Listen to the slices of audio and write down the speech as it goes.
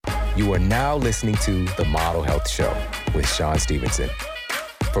You are now listening to The Model Health Show with Sean Stevenson.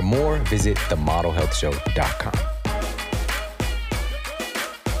 For more, visit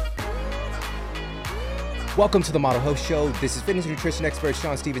themodelhealthshow.com. Welcome to The Model Health Show. This is fitness and nutrition expert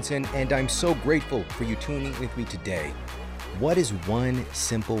Sean Stevenson, and I'm so grateful for you tuning with me today. What is one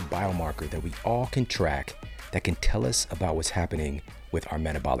simple biomarker that we all can track that can tell us about what's happening with our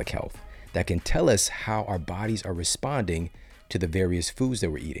metabolic health, that can tell us how our bodies are responding to the various foods that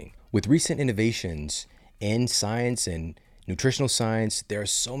we're eating? With recent innovations in science and nutritional science, there are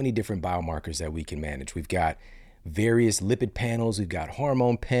so many different biomarkers that we can manage. We've got various lipid panels, we've got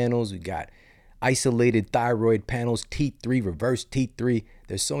hormone panels, we've got isolated thyroid panels, T3, reverse T3.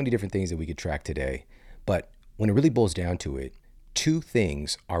 There's so many different things that we could track today. But when it really boils down to it, two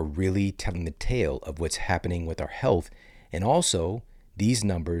things are really telling the tale of what's happening with our health. And also, these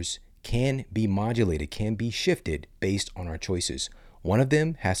numbers can be modulated, can be shifted based on our choices. One of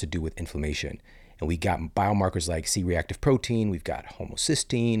them has to do with inflammation. And we got biomarkers like C-reactive protein, we've got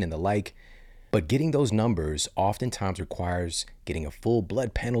homocysteine and the like. But getting those numbers oftentimes requires getting a full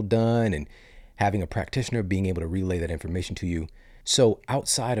blood panel done and having a practitioner being able to relay that information to you. So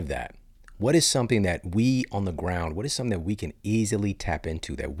outside of that, what is something that we on the ground, what is something that we can easily tap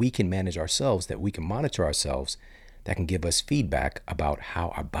into, that we can manage ourselves, that we can monitor ourselves, that can give us feedback about how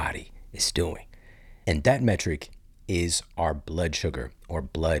our body is doing? And that metric is our blood sugar or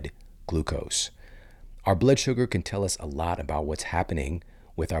blood glucose. Our blood sugar can tell us a lot about what's happening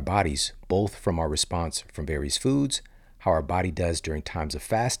with our bodies, both from our response from various foods, how our body does during times of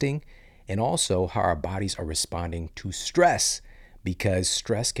fasting, and also how our bodies are responding to stress, because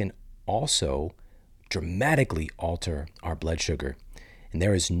stress can also dramatically alter our blood sugar. And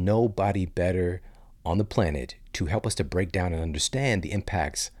there is nobody better on the planet to help us to break down and understand the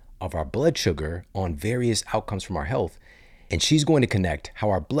impacts of our blood sugar on various outcomes from our health. And she's going to connect how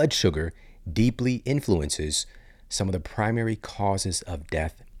our blood sugar deeply influences some of the primary causes of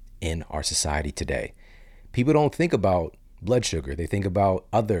death in our society today. People don't think about blood sugar. They think about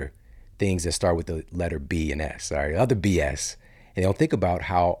other things that start with the letter B and S, other BS. And they don't think about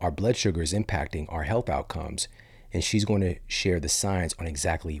how our blood sugar is impacting our health outcomes. And she's going to share the science on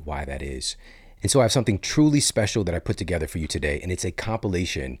exactly why that is. And so I have something truly special that I put together for you today. And it's a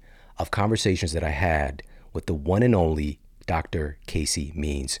compilation of conversations that I had with the one and only Dr. Casey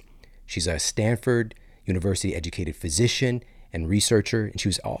Means. She's a Stanford University educated physician and researcher. And she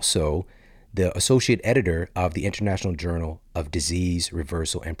was also the associate editor of the International Journal of Disease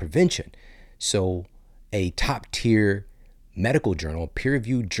Reversal and Prevention. So a top tier medical journal,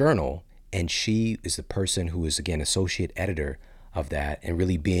 peer-reviewed journal. And she is the person who is, again, associate editor of that, and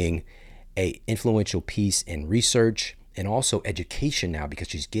really being a influential piece in research and also education now, because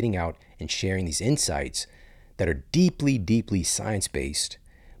she's getting out and sharing these insights that are deeply, deeply science-based,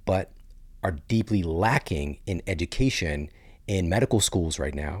 but are deeply lacking in education in medical schools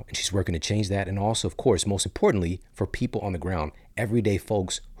right now. And she's working to change that. And also, of course, most importantly, for people on the ground, everyday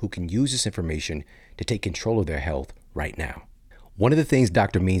folks who can use this information to take control of their health right now. One of the things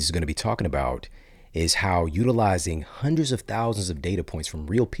Dr. Means is going to be talking about is how utilizing hundreds of thousands of data points from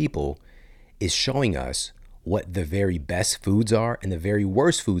real people is showing us what the very best foods are and the very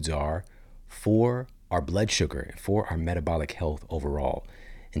worst foods are for our blood sugar, for our metabolic health overall.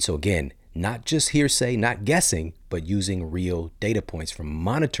 And so again, not just hearsay, not guessing, but using real data points from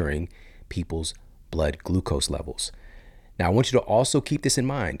monitoring people's blood glucose levels. Now, I want you to also keep this in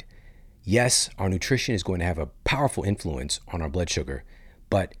mind. Yes, our nutrition is going to have a powerful influence on our blood sugar,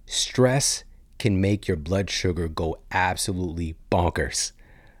 but stress can make your blood sugar go absolutely bonkers.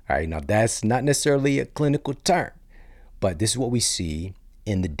 All right, now that's not necessarily a clinical term, but this is what we see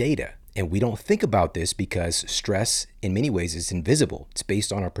in the data. And we don't think about this because stress in many ways is invisible. It's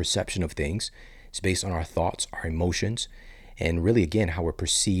based on our perception of things. It's based on our thoughts, our emotions, and really, again, how we're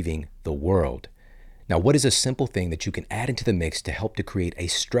perceiving the world. Now, what is a simple thing that you can add into the mix to help to create a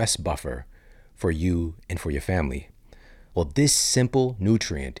stress buffer for you and for your family? Well, this simple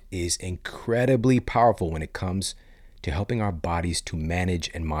nutrient is incredibly powerful when it comes to helping our bodies to manage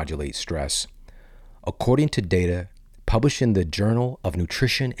and modulate stress. According to data published in the Journal of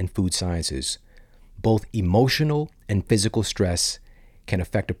Nutrition and Food Sciences, both emotional and physical stress can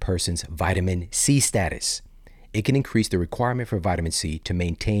affect a person's vitamin C status. It can increase the requirement for vitamin C to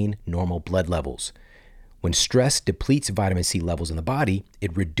maintain normal blood levels. When stress depletes vitamin C levels in the body,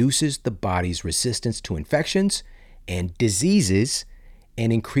 it reduces the body's resistance to infections and diseases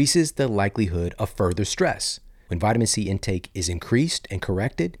and increases the likelihood of further stress. When vitamin C intake is increased and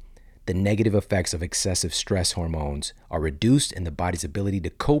corrected, the negative effects of excessive stress hormones are reduced and the body's ability to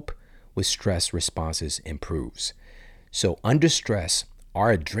cope with stress responses improves. So under stress,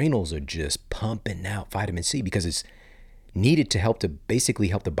 our adrenals are just pumping out vitamin C because it's needed to basically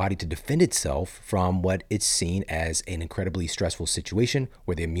help the body to defend itself from what it's seen as an incredibly stressful situation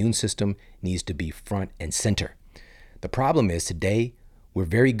where the immune system needs to be front and center. The problem is today we're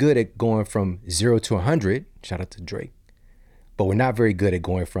very good at going from 0 to 100, shout out to Drake, but we're not very good at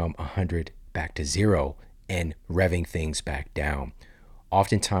going from 100 back to 0 and revving things back down.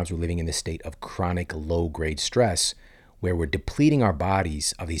 Oftentimes we're living in this state of chronic low-grade stress where we're depleting our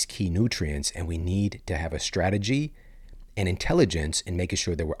bodies of these key nutrients, and we need to have a strategy and intelligence in making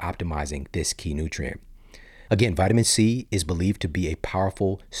sure that we're optimizing this key nutrient. Again, vitamin C is believed to be a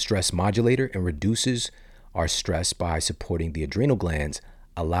powerful stress modulator and reduces our stress by supporting the adrenal glands,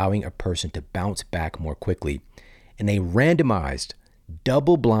 allowing a person to bounce back more quickly. In a randomized,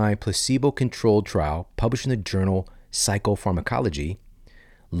 double-blind, placebo-controlled trial published in the journal Psychopharmacology,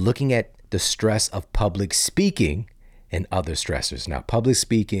 looking at the stress of public speaking and other stressors. Now, public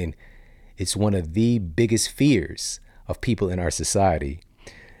speaking, it's one of the biggest fears of people in our society.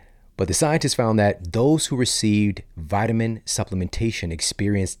 But the scientists found that those who received vitamin supplementation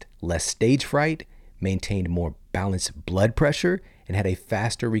experienced less stage fright, maintained more balanced blood pressure, and had a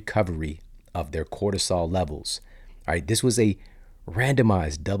faster recovery of their cortisol levels. All right, this was a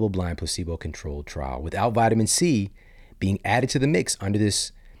randomized, double-blind, placebo-controlled trial without vitamin C being added to the mix under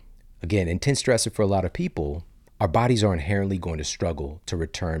this, again, intense stressor for a lot of people. Our bodies are inherently going to struggle to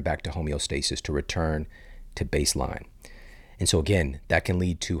return back to homeostasis, to return to baseline. And so again, that can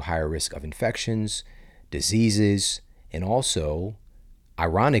lead to higher risk of infections, diseases, and also,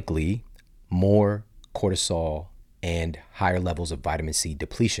 ironically, more cortisol and higher levels of vitamin C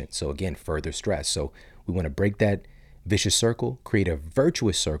depletion. So again, further stress. So we want to break that vicious circle, create a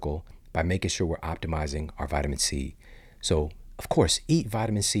virtuous circle by making sure we're optimizing our vitamin C. So of course, eat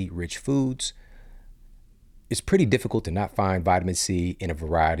vitamin C rich foods. It's pretty difficult to not find vitamin C in a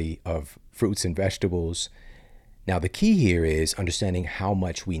variety of fruits and vegetables. Now, the key here is understanding how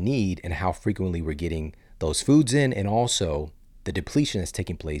much we need and how frequently we're getting those foods in, and also the depletion that's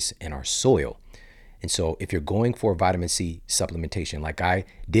taking place in our soil. And so if you're going for vitamin C supplementation like I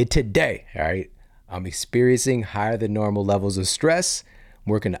did today, all right, I'm experiencing higher than normal levels of stress.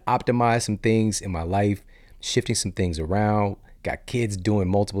 I'm working to optimize some things in my life, shifting some things around. Got kids doing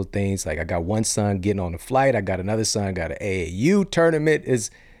multiple things. Like I got one son getting on a flight. I got another son, got an AAU tournament.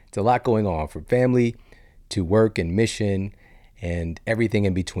 It's a lot going on from family to work and mission and everything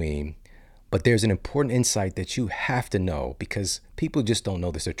in between. But there's an important insight that you have to know, because people just don't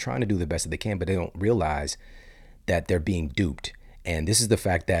know this. They're trying to do the best that they can, but they don't realize that they're being duped. And this is the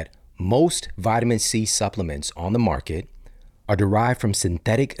fact that most vitamin C supplements on the market are derived from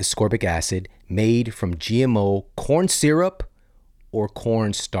synthetic ascorbic acid made from GMO corn syrup or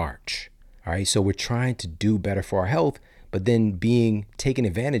corn starch. All right, so we're trying to do better for our health, but then being taken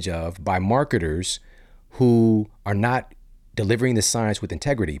advantage of by marketers who are not delivering the science with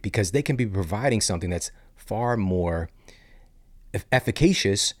integrity, because they can be providing something that's far more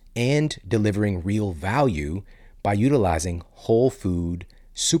efficacious and delivering real value by utilizing whole food,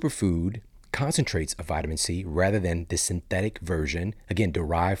 superfood concentrates of vitamin C rather than the synthetic version, again,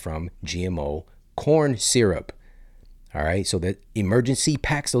 derived from GMO corn syrup. All right, so the emergency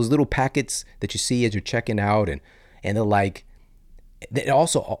packs, those little packets that you see as you're checking out and the like, they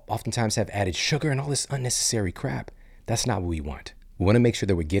also oftentimes have added sugar and all this unnecessary crap. That's not what we want. We want to make sure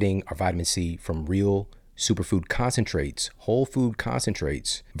that we're getting our vitamin C from real superfood concentrates, whole food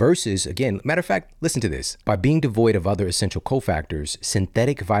concentrates, versus, again, matter of fact, listen to this. By being devoid of other essential cofactors,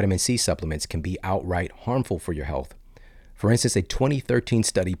 synthetic vitamin C supplements can be outright harmful for your health. For instance, a 2013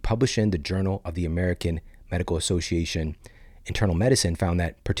 study published in the Journal of the American Medical Association Internal Medicine found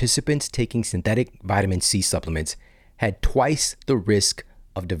that participants taking synthetic vitamin C supplements had twice the risk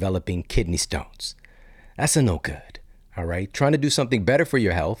of developing kidney stones. That's a no good. All right, trying to do something better for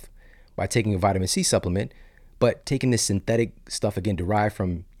your health by taking a vitamin C supplement, but taking this synthetic stuff, again, derived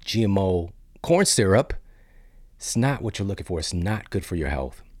from GMO corn syrup, it's not what you're looking for. It's not good for your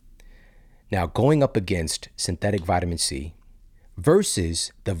health. Now, going up against synthetic vitamin C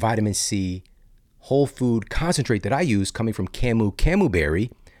versus the vitamin C whole food concentrate that I use coming from camu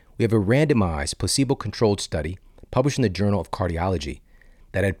berry, we have a randomized placebo-controlled study published in the Journal of Cardiology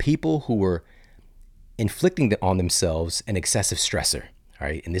that had people who were inflicting on themselves an excessive stressor, all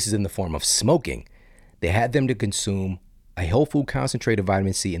right? And this is in the form of smoking. They had them to consume a whole food concentrate of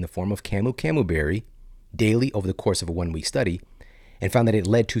vitamin C in the form of camu berry daily over the course of a 1-week study, and found that it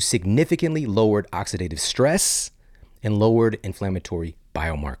led to significantly lowered oxidative stress and lowered inflammatory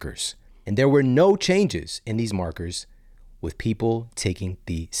biomarkers. And there were no changes in these markers with people taking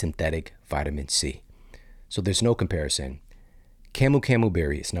the synthetic vitamin C. So there's no comparison. Camel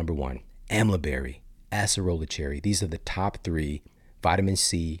berry is number one. Amla berry, acerola cherry. These are the top three vitamin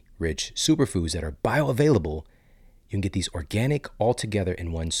C rich superfoods that are bioavailable. You can get these organic all together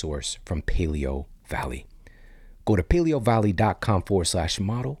in one source from Paleo Valley. Go to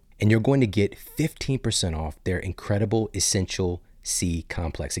paleovalley.com/model and you're going to get 15% off their incredible Essential C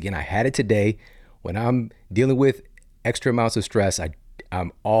complex. Again, I had it today. When I'm dealing with extra amounts of stress,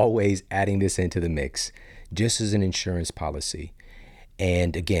 I'm always adding this into the mix, just as an insurance policy.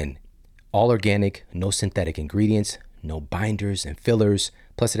 And again, all organic, no synthetic ingredients, no binders and fillers.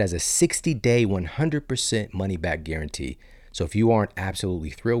 Plus, it has a 60-day, 100% money-back guarantee. So if you aren't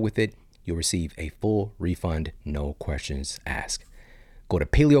absolutely thrilled with it, you'll receive a full refund, no questions asked. Go to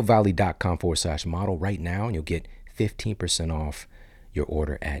paleovalley.com/model right now and you'll get 15% off your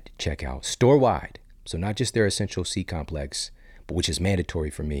order at checkout, store-wide. So not just their Essential C complex, but which is mandatory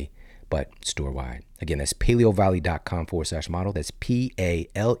for me, but store-wide. Again, that's paleovalley.com/model. That's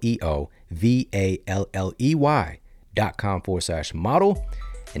PALEOVALLEY.com/model.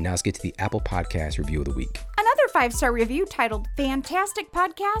 And now let's get to the Apple Podcast review of the week. Another 5-star review titled Fantastic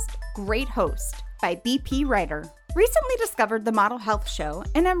Podcast, Great Host by BP Writer. Recently discovered the Model Health Show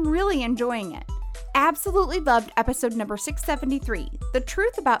and I'm really enjoying it. Absolutely loved episode number 673, The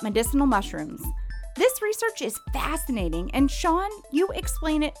Truth About Medicinal Mushrooms. This research is fascinating and Sean, you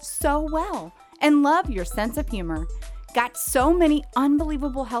explain it so well and love your sense of humor. Got so many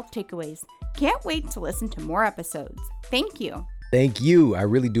unbelievable health takeaways. Can't wait to listen to more episodes. Thank you. Thank you. I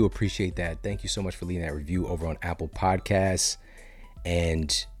really do appreciate that. Thank you so much for leaving that review over on Apple Podcasts.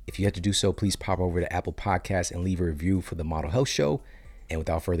 And if you have to do so, please pop over to Apple Podcasts and leave a review for the Model Health Show. And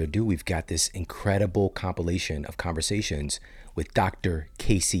without further ado, we've got this incredible compilation of conversations with Dr.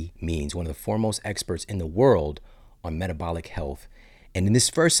 Casey Means, one of the foremost experts in the world on metabolic health. And in this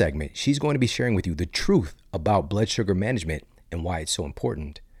first segment, she's going to be sharing with you the truth about blood sugar management and why it's so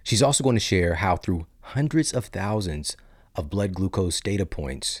important. She's also going to share how through hundreds of thousands of blood glucose data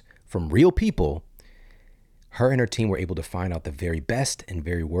points from real people, her and her team were able to find out the very best and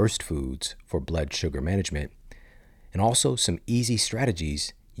very worst foods for blood sugar management, and also some easy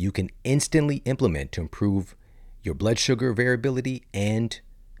strategies you can instantly implement to improve your blood sugar variability and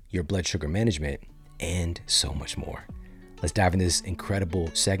your blood sugar management, and so much more. Let's dive into this incredible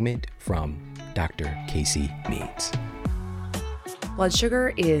segment from Dr. Casey Means. Blood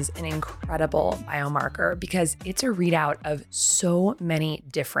sugar is an incredible biomarker because it's a readout of so many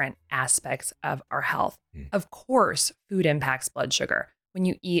different aspects of our health. Of course, food impacts blood sugar. When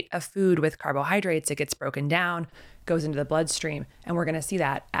you eat a food with carbohydrates, it gets broken down, goes into the bloodstream, and we're going to see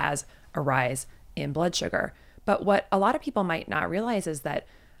that as a rise in blood sugar. But what a lot of people might not realize is that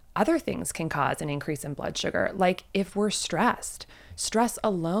other things can cause an increase in blood sugar, like if we're stressed. Stress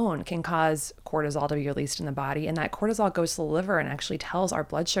alone can cause cortisol to be released in the body, and that cortisol goes to the liver and actually tells our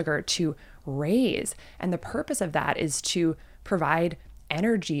blood sugar to raise. And the purpose of that is to provide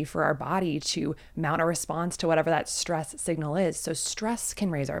energy for our body to mount a response to whatever that stress signal is. So stress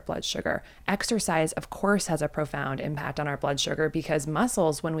can raise our blood sugar. Exercise, of course, has a profound impact on our blood sugar because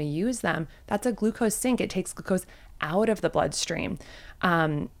muscles, when we use them, that's a glucose sink. It takes glucose out of the bloodstream.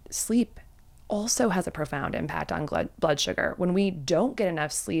 Sleep also has a profound impact on blood sugar. When we don't get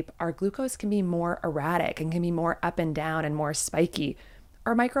enough sleep, our glucose can be more erratic and can be more up and down and more spiky.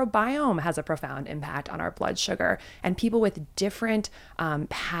 Our microbiome has a profound impact on our blood sugar, and people with different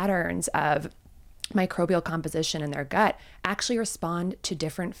patterns of microbial composition in their gut actually respond to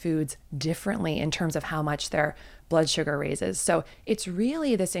different foods differently in terms of how much their blood sugar raises. So it's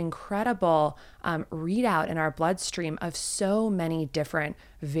really this incredible readout in our bloodstream of so many different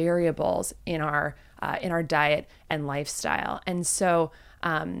variables in our diet and lifestyle. And so,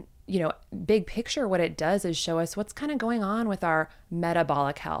 big picture, what it does is show us what's kind of going on with our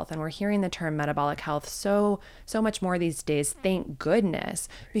metabolic health. And we're hearing the term metabolic health so much more these days, thank goodness,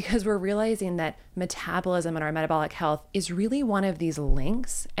 because we're realizing that metabolism and our metabolic health is really one of these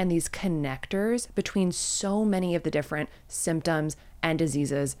links and these connectors between so many of the different symptoms and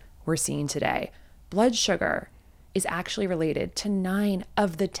diseases we're seeing today. Blood sugar is actually related to 9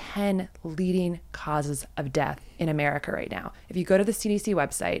 of the 10 leading causes of death in America right now. If you go to the CDC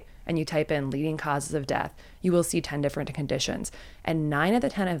website and you type in leading causes of death, you will see 10 different conditions. And 9 of the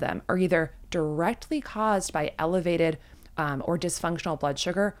 10 of them are either directly caused by elevated or dysfunctional blood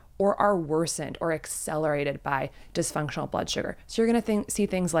sugar, or are worsened or accelerated by dysfunctional blood sugar. So you're going to see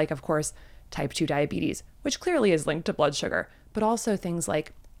things like, of course, type 2 diabetes, which clearly is linked to blood sugar, but also things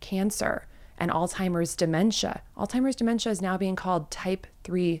like cancer and Alzheimer's dementia. Alzheimer's dementia is now being called type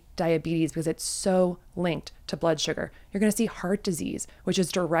 3 diabetes because it's so linked to blood sugar. You're going to see heart disease, which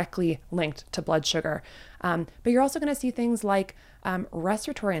is directly linked to blood sugar. But you're also going to see things like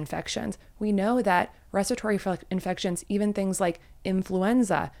respiratory infections. We know that respiratory infections, even things like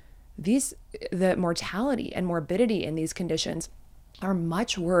influenza, the mortality and morbidity in these conditions are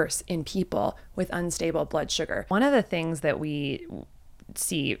much worse in people with unstable blood sugar. One of the things that we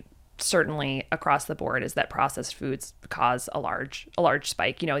see certainly across the board is that processed foods cause a large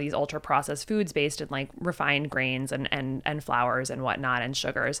spike. These ultra processed foods based in like refined grains and flours and whatnot and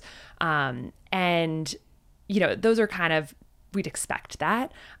sugars. Those are kind of, we'd expect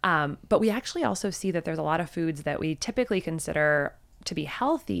that. But we actually also see that there's a lot of foods that we typically consider to be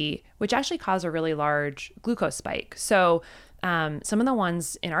healthy, which actually cause a really large glucose spike. So some of the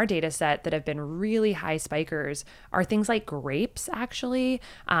ones in our data set that have been really high spikers are things like grapes, actually,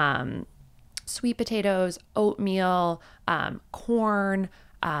 sweet potatoes, oatmeal, corn,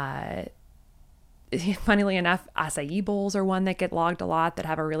 funnily enough, acai bowls are one that get logged a lot that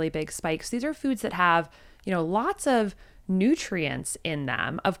have a really big spike. So these are foods that have, lots of nutrients in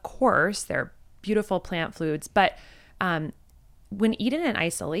them. Of course, they're beautiful plant foods, but when eaten in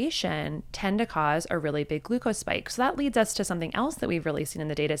isolation, tend to cause a really big glucose spike. So that leads us to something else that we've really seen in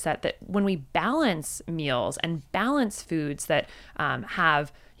the data set, that when we balance meals and balance foods that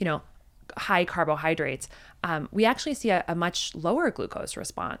have, high carbohydrates, we actually see a much lower glucose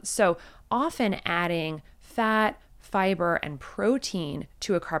response. So often adding fat, fiber, and protein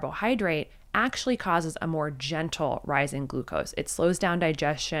to a carbohydrate actually causes a more gentle rise in glucose. It slows down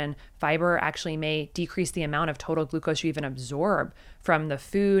digestion. Fiber actually may decrease the amount of total glucose you even absorb from the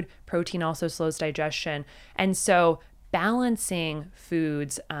food. Protein also slows digestion. And so balancing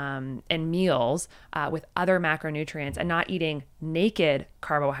foods and meals with other macronutrients and not eating naked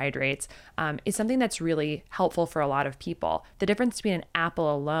carbohydrates is something that's really helpful for a lot of people. The difference between an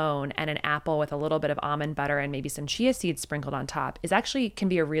apple alone and an apple with a little bit of almond butter and maybe some chia seeds sprinkled on top can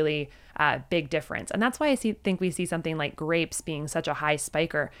be a really big difference. And that's why think we see something like grapes being such a high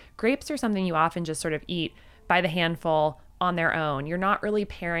spiker. Grapes are something you often just sort of eat by the handful on their own. You're not really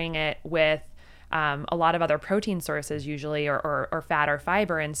pairing it with a lot of other protein sources usually, or fat or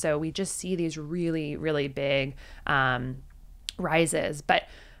fiber. And so we just see these really, really big rises. But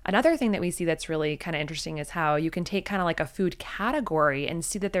another thing that we see that's really kind of interesting is how you can take kind of like a food category and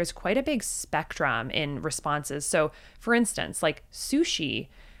see that there's quite a big spectrum in responses. So for instance, like sushi,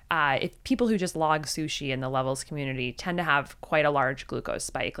 if people who just log sushi in the Levels community tend to have quite a large glucose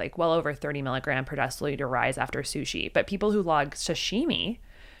spike, like well over 30 milligram per deciliter rise after sushi. But people who log sashimi,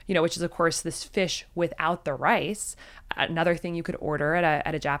 which is, of course, this fish without the rice, another thing you could order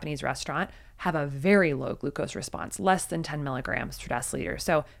at a Japanese restaurant, have a very low glucose response, less than 10 milligrams per deciliter.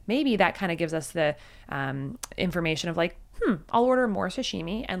 So maybe that kind of gives us the information of like, I'll order more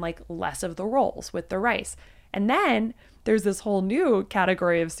sashimi and like less of the rolls with the rice. And then there's this whole new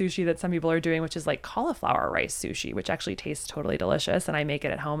category of sushi that some people are doing, which is like cauliflower rice sushi, which actually tastes totally delicious. And I make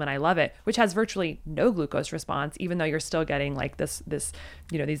it at home and I love it, which has virtually no glucose response, even though you're still getting like this, these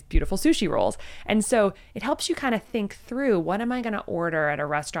beautiful sushi rolls. And so it helps you kind of think through, what am I going to order at a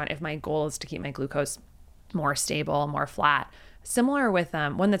restaurant if my goal is to keep my glucose more stable, more flat? Similar with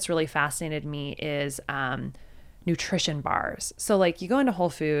one that's really fascinated me is nutrition bars. So like you go into Whole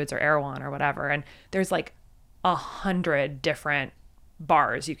Foods or Erewhon or whatever, and there's like 100 different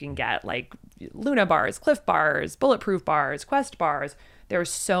bars you can get, like Luna bars, Cliff bars, Bulletproof bars, Quest bars. There's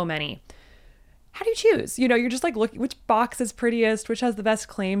so many. How do you choose? You're just like, look, which box is prettiest, which has the best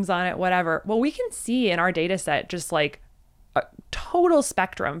claims on it, whatever. Well, we can see in our data set just like a total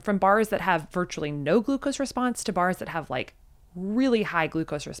spectrum from bars that have virtually no glucose response to bars that have like really high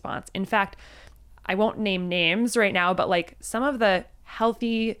glucose response. In fact, I won't name names right now, but like some of the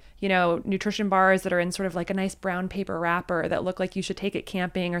healthy, nutrition bars that are in sort of like a nice brown paper wrapper that look like you should take it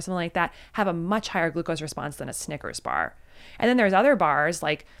camping or something like that have a much higher glucose response than a Snickers bar. And then there's other bars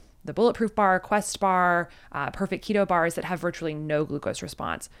like the Bulletproof bar, Quest bar, Perfect Keto bars that have virtually no glucose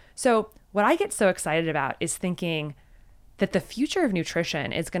response. So what I get so excited about is thinking that the future of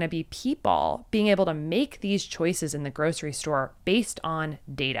nutrition is going to be people being able to make these choices in the grocery store based on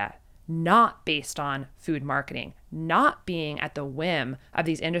data, not based on food marketing, not being at the whim of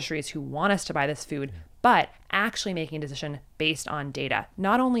these industries who want us to buy this food, but actually making a decision based on data,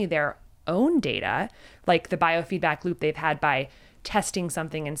 not only their own data, like the biofeedback loop they've had by testing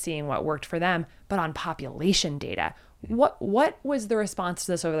something and seeing what worked for them, but on population data. What was the response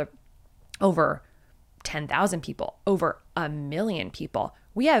to this over 10,000 people, over 1 million people.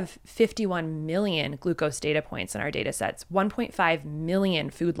 We have 51 million glucose data points in our data sets, 1.5 million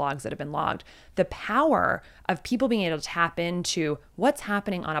food logs that have been logged. The power of people being able to tap into what's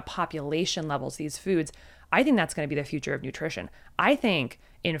happening on a population level, these foods, I think that's going to be the future of nutrition. I think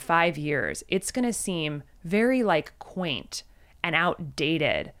in 5 years, it's going to seem very like quaint and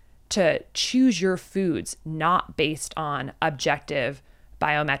outdated to choose your foods not based on objective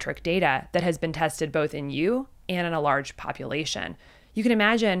biometric data that has been tested both in you and in a large population. You can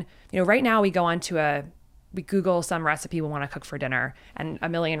imagine, right now we Google some recipe we want to cook for dinner and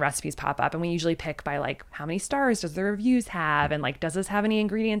 1 million recipes pop up. And we usually pick by like, how many stars does the reviews have? And like, does this have any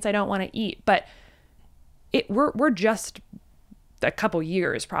ingredients I don't want to eat? But we're just a couple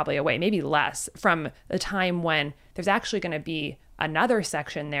years probably away, maybe less, from the time when there's actually going to be another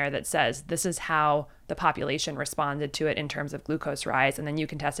section there that says this is how the population responded to it in terms of glucose rise. And then you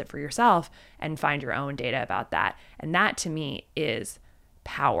can test it for yourself and find your own data about that. And that to me is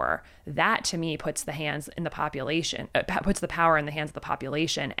power. That to me puts the hands in the population, puts the power in the hands of the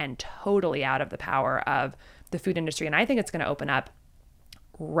population and totally out of the power of the food industry. And I think it's going to open up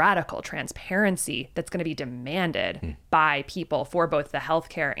radical transparency that's going to be demanded by people for both the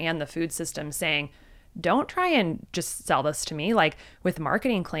healthcare and the food system, saying, don't try and just sell this to me like with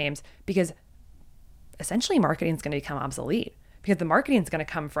marketing claims, because essentially marketing is going to become obsolete, because the marketing is going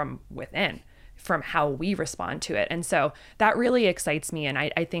to come from within, from how we respond to it. And so that really excites me. And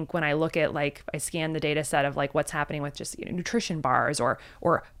I think when I look at, like, I scan the data set of like what's happening with just nutrition bars or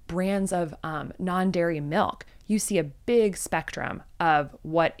brands of non-dairy milk, you see a big spectrum of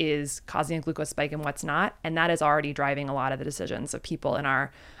what is causing a glucose spike and what's not. And that is already driving a lot of the decisions of people in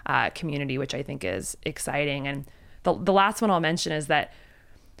our community, which I think is exciting. And the last one I'll mention is that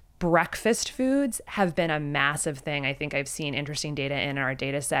breakfast foods have been a massive thing. I think I've seen interesting data in our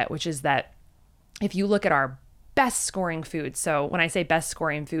data set, which is that if you look at our best scoring foods, so when I say best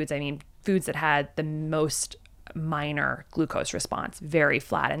scoring foods, I mean foods that had the most minor glucose response, very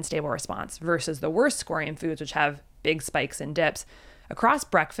flat and stable response, versus the worst scoring foods, which have big spikes and dips. Across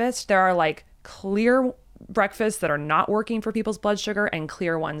breakfast, there are like clear breakfasts that are not working for people's blood sugar and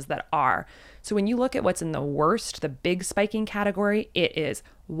clear ones that are. So when you look at what's in the worst, the big spiking category, it is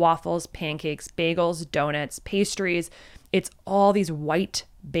waffles, pancakes, bagels, donuts, pastries. It's all these white,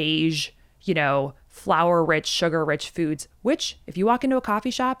 beige, flour-rich, sugar-rich foods, which if you walk into a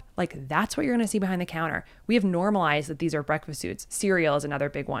coffee shop, like that's what you're going to see behind the counter. We have normalized that these are breakfast foods. Cereal is another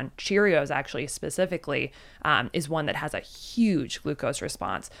big one. Cheerios actually specifically is one that has a huge glucose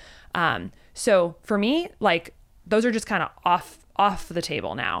response. So for me, like those are just kind of off the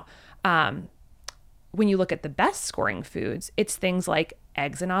table now. When you look at the best scoring foods, it's things like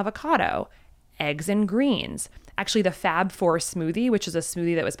eggs and avocado, eggs and greens. Actually, the Fab 4 smoothie, which is a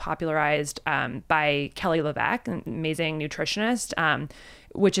smoothie that was popularized by Kelly LeVeque, an amazing nutritionist,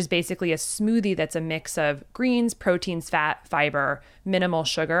 which is basically a smoothie that's a mix of greens, proteins, fat, fiber, minimal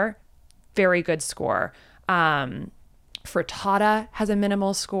sugar. Very good score. Frittata has a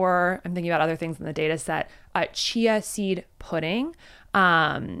minimal score. I'm thinking about other things in the data set. Chia seed pudding.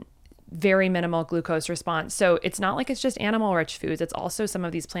 Very minimal glucose response. So it's not like it's just animal-rich foods. It's also some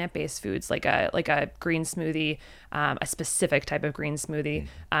of these plant-based foods, like a green smoothie, a specific type of green smoothie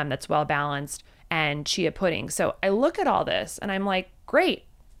that's well-balanced, and chia pudding. So I look at all this and I'm like, great.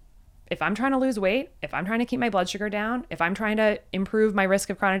 If I'm trying to lose weight, if I'm trying to keep my blood sugar down, if I'm trying to improve my risk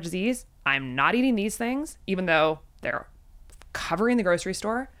of chronic disease, I'm not eating these things, even though they're covering the grocery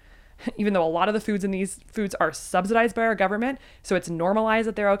store. Even though a lot of the foods in these foods are subsidized by our government, so it's normalized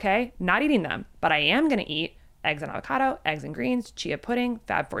that they're okay, not eating them. But I am going to eat eggs and avocado, eggs and greens, chia pudding,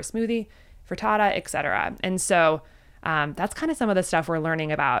 Fab 4 smoothie, frittata, etc. And so that's kind of some of the stuff we're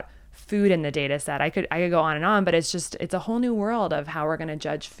learning about food in the data set. I could go on and on, but it's a whole new world of how we're going to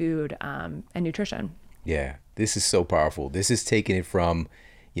judge food and nutrition. Yeah, this is so powerful. This is taking it from,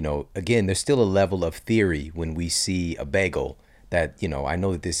 again, there's still a level of theory when we see a bagel that, I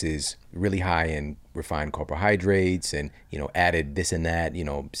know that this is really high in refined carbohydrates and, added this and that,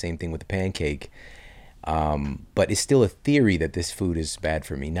 same thing with the pancake. But it's still a theory that this food is bad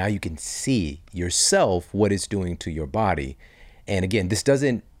for me. Now you can see yourself what it's doing to your body. And again,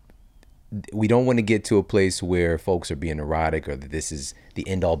 we don't want to get to a place where folks are being neurotic or that this is the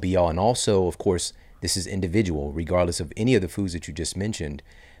end all be all. And also, of course, this is individual, regardless of any of the foods that you just mentioned.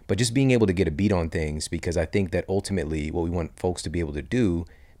 But just being able to get a beat on things, because I think that ultimately what we want folks to be able to do,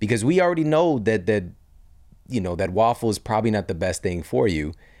 because we already know that waffle is probably not the best thing for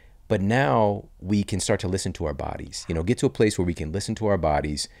you, but now we can start to listen to our bodies, get to a place where we can listen to our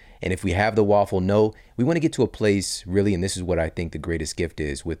bodies. And if we have the waffle, we want to get to a place really, and this is what I think the greatest gift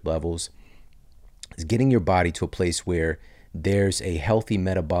is with levels, is getting your body to a place where there's a healthy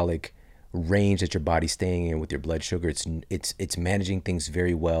metabolic range that your body's staying in with your blood sugar. It's managing things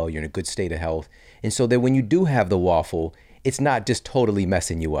very well. You're in a good state of health. And so that when you do have the waffle, it's not just totally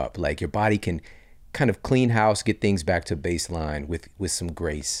messing you up. Like your body can kind of clean house, get things back to baseline with some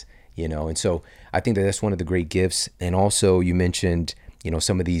grace, you know? And so I think that that's one of the great gifts. And also you mentioned, you know,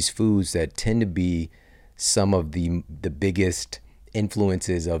 some of these foods that tend to be some of the biggest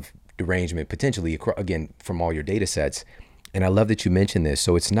influences of derangement, potentially, again, from all your data sets. And I love that you mentioned this.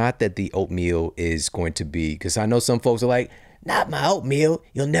 So it's not that the oatmeal is going to be, because I know some folks are like, not my oatmeal,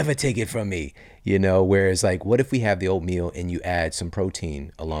 you'll never take it from me, you know, whereas like, what if we have the oatmeal and you add some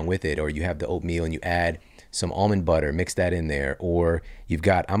protein along with it, or you have the oatmeal and you add some almond butter, mix that in there, or you've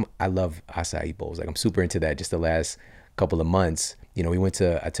got, I love acai bowls. Like I'm super into that. Just the last couple of months, you know,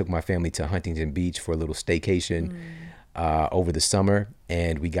 I took my family to Huntington Beach for a little staycation over the summer,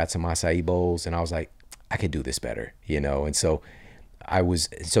 and we got some acai bowls, and I was like, I could do this better, you know? And so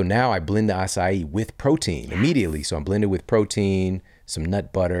now I blend the acai with protein immediately. So I'm blended with protein, some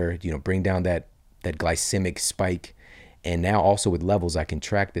nut butter, you know, bring down that glycemic spike. And now also with levels, I can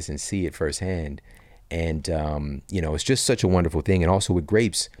track this and see it firsthand. And, you know, it's just such a wonderful thing. And also with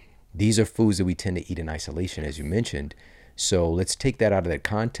grapes, these are foods that we tend to eat in isolation, as you mentioned. So let's take that out of that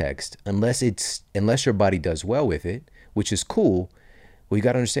context. Unless your body does well with it, which is cool. Well, you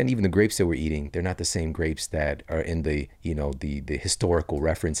got to understand, even the grapes that we're eating, they're not the same grapes that are in the, you know, the historical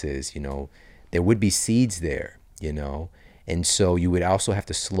references, you know. There would be seeds there, you know. And so you would also have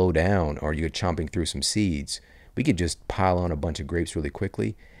to slow down, or you're chomping through some seeds. We could just pile on a bunch of grapes really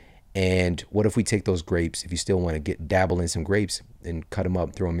quickly. And what if we take those grapes, if you still want to dabble in some grapes, and cut them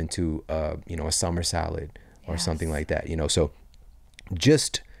up, throw them into, you know, a summer salad or something like that, you know. So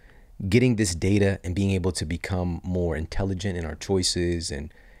just getting this data and being able to become more intelligent in our choices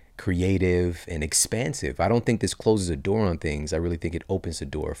and creative and expansive. I don't think this closes a door on things. I really think it opens the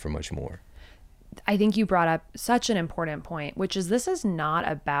door for much more. I think you brought up such an important point, which is this is not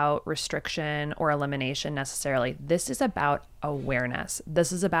about restriction or elimination necessarily. This is about awareness.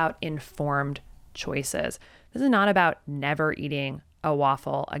 This is about informed choices. This is not about never eating a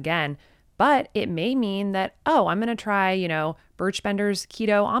waffle again, but it may mean that, oh, I'm going to try, you know, Birch Bender's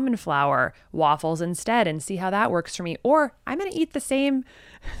keto almond flour waffles instead and see how that works for me. Or I'm going to eat the same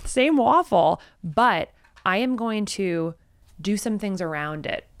waffle, but I am going to do some things around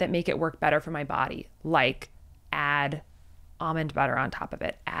it that make it work better for my body, like add almond butter on top of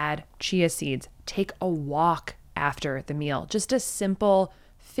it, add chia seeds, take a walk after the meal. Just a simple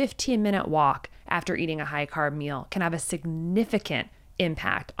 15-minute walk after eating a high-carb meal can have a significant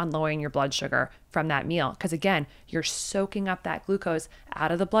impact on lowering your blood sugar from that meal. Because again, you're soaking up that glucose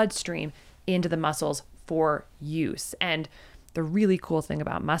out of the bloodstream into the muscles for use. And the really cool thing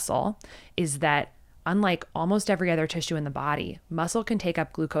about muscle is that unlike almost every other tissue in the body, muscle can take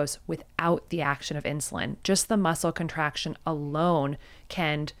up glucose without the action of insulin. Just the muscle contraction alone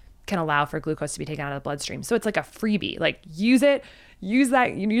can allow for glucose to be taken out of the bloodstream. So it's like a freebie. Like use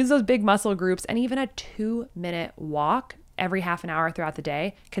those big muscle groups, and even a 2-minute walk every half an hour throughout the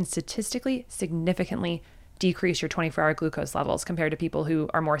day can statistically significantly decrease your 24-hour glucose levels compared to people who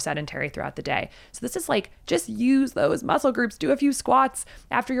are more sedentary throughout the day. So this is like, just use those muscle groups, do a few squats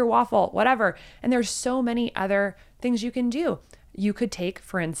after your waffle, whatever. And there's so many other things you can do. You could take,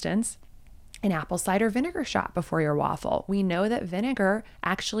 for instance, an apple cider vinegar shot before your waffle. We know that vinegar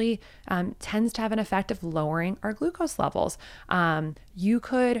actually tends to have an effect of lowering our glucose levels. You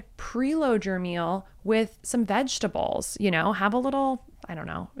could preload your meal with some vegetables, you know, have a little, I don't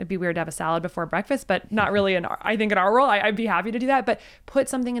know, it'd be weird to have a salad before breakfast, but not really I think in our world, I'd be happy to do that, but put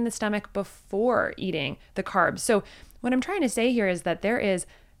something in the stomach before eating the carbs. So what I'm trying to say here is that there is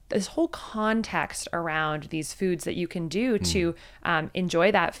this whole context around these foods that you can do to enjoy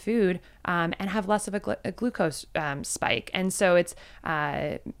that food and have less of a glucose spike. And so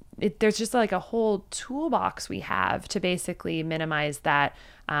there's just like a whole toolbox we have to basically minimize that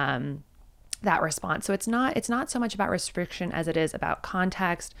that response. So it's not so much about restriction as it is about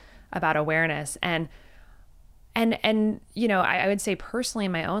context, about awareness, and you know, I would say personally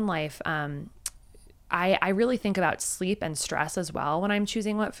in my own life, I really think about sleep and stress as well when I'm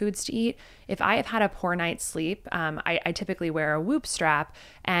choosing what foods to eat. If I have had a poor night's sleep, I typically wear a Whoop strap,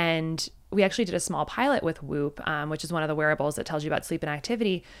 and we actually did a small pilot with Whoop, which is one of the wearables that tells you about sleep and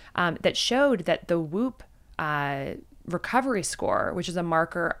activity, that showed that the Whoop recovery score, which is a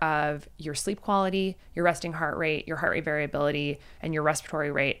marker of your sleep quality, your resting heart rate, your heart rate variability, and your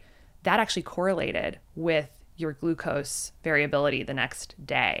respiratory rate, that actually correlated with your glucose variability the next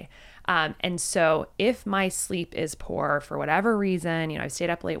day. And so if my sleep is poor for whatever reason, I've stayed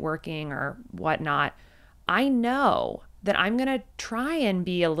up late working or whatnot, I know that I'm going to try and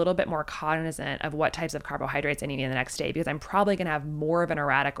be a little bit more cognizant of what types of carbohydrates I need in the next day, because I'm probably going to have more of an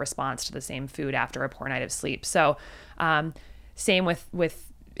erratic response to the same food after a poor night of sleep. So same with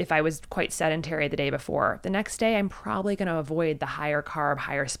if I was quite sedentary the day before, the next day, I'm probably going to avoid the higher carb,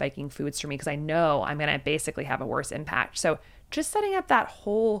 higher spiking foods for me, because I know I'm going to basically have a worse impact. So just setting up that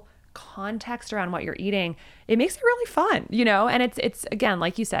whole context around what you're eating, it makes it really fun, and it's again,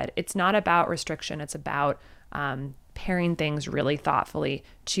 like you said, it's not about restriction. It's about pairing things really thoughtfully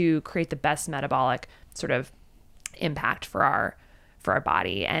to create the best metabolic sort of impact for our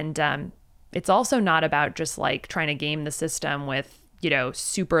body. And it's also not about just like trying to game the system with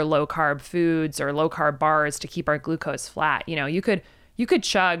super low carb foods or low carb bars to keep our glucose flat. You could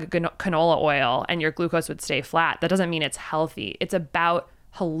chug canola oil and your glucose would stay flat. That doesn't mean it's healthy. It's about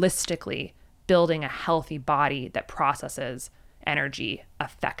holistically building a healthy body that processes energy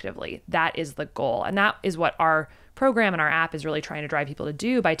effectively. That is the goal. And that is what our program and our app is really trying to drive people to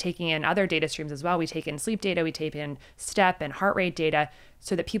do by taking in other data streams as well. We take in sleep data, we take in step and heart rate data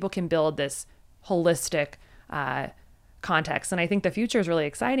so that people can build this holistic context. And I think the future is really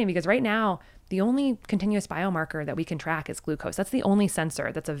exciting because right now, the only continuous biomarker that we can track is glucose. That's the only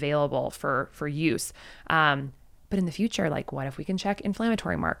sensor that's available for use. But in the future, like what if we can check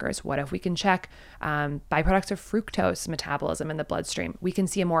inflammatory markers? What if we can check byproducts of fructose metabolism in the bloodstream? We can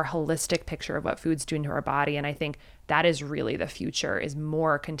see a more holistic picture of what food's doing to our body. And I think that is really the future, is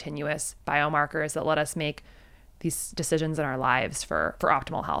more continuous biomarkers that let us make these decisions in our lives for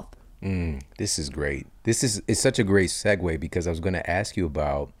optimal health. This is great. This is such a great segue, because I was going to ask you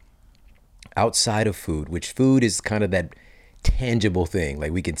about outside of food, which food is kind of that tangible thing.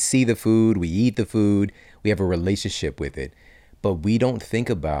 Like we can see the food, we eat the food, we have a relationship with it, but we don't think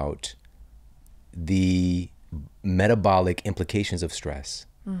about the metabolic implications of stress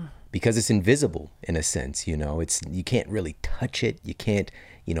because it's invisible in a sense. You can't really touch it. You can't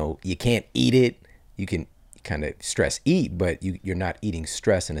eat it. You can kind of stress eat, but you're not eating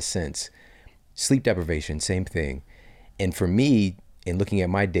stress in a sense. Sleep deprivation, same thing. And for me, in looking at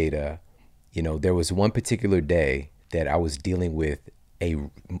my data, there was one particular day that I was dealing with a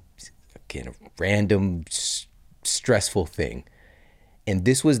random stressful thing. And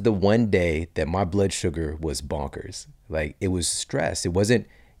this was the one day that my blood sugar was bonkers. Like it was stress. It wasn't,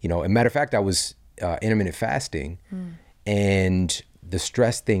 as a matter of fact, I was intermittent fasting and the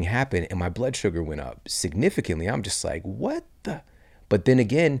stress thing happened and my blood sugar went up significantly. I'm just like, what the? But then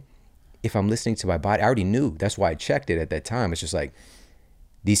again, if I'm listening to my body, I already knew. That's why I checked it at that time. It's just like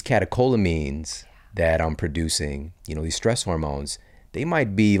these catecholamines that I'm producing, these stress hormones, they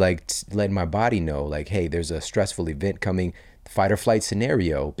might be like letting my body know like, hey, there's a stressful event coming, fight or flight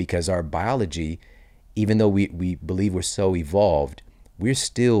scenario, because our biology, even though we believe we're so evolved, we're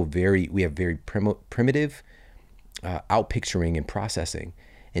still we have very primitive outpicturing and processing.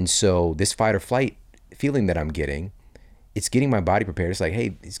 And so this fight or flight feeling that I'm getting, it's getting my body prepared. It's like,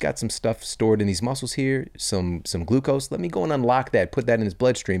 hey, he's got some stuff stored in these muscles here, some glucose. Let me go and unlock that, put that in his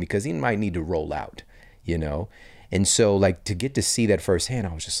bloodstream because he might need to roll out, And so like to get to see that firsthand,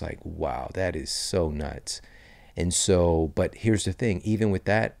 I was just like, wow, that is so nuts. And so, but here's the thing, even with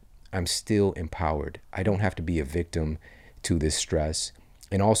that, I'm still empowered. I don't have to be a victim to this stress.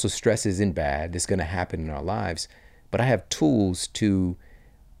 And also stress isn't bad. It's going to happen in our lives, but I have tools to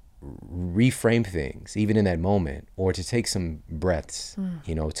reframe things even in that moment, or to take some breaths,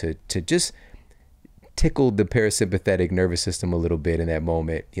 to just tickle the parasympathetic nervous system a little bit in that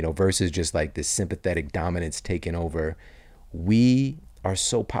moment, versus just like this sympathetic dominance taking over. We are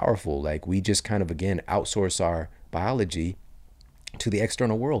so powerful. Like we just kind of, again, outsource our biology to the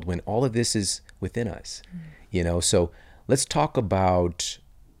external world when all of this is within us, So let's talk about,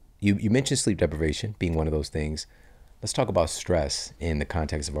 you mentioned sleep deprivation being one of those things. Let's talk about stress in the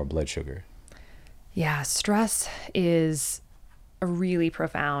context of our blood sugar. Yeah, stress is a really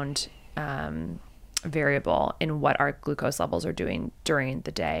profound variable in what our glucose levels are doing during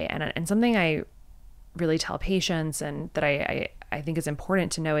the day. And something I really tell patients and that I think is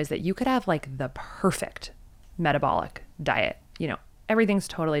important to know is that you could have like the perfect metabolic diet. Everything's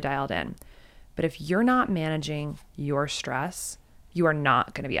totally dialed in. But if you're not managing your stress, you are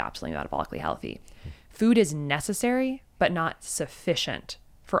not going to be optimally metabolically healthy. Food is necessary, but not sufficient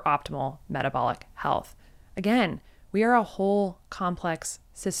for optimal metabolic health. Again, we are a whole complex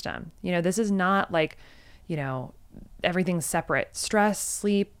system. This is not like, everything's separate. Stress,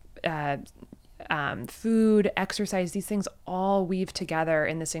 sleep, food, exercise, these things all weave together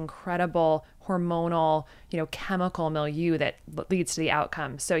in this incredible hormonal, chemical milieu that leads to the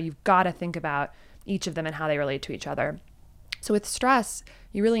outcome. So you've got to think about each of them and how they relate to each other. So with stress,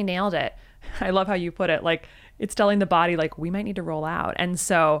 you really nailed it. I love how you put it, like it's telling the body, like, we might need to roll out. And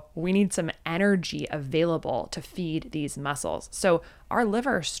so we need some energy available to feed these muscles. So our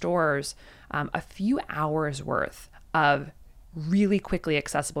liver stores a few hours worth of really quickly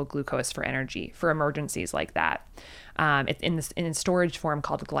accessible glucose for energy for emergencies like that. It's in storage form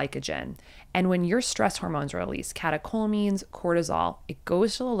called glycogen. And when your stress hormones release, catecholamines, cortisol, it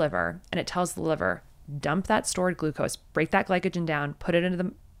goes to the liver and it tells the liver, dump that stored glucose, break that glycogen down, put it into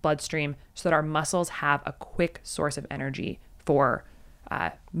the bloodstream so that our muscles have a quick source of energy for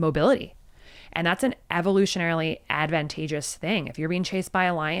mobility. And that's an evolutionarily advantageous thing. If you're being chased by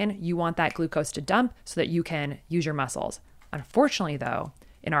a lion, you want that glucose to dump so that you can use your muscles. Unfortunately, though,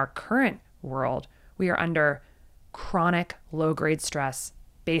 in our current world, we are under chronic low-grade stress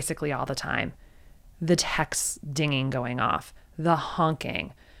basically all the time. The texts dinging going off, the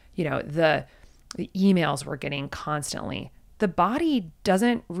honking, the emails we're getting constantly. The body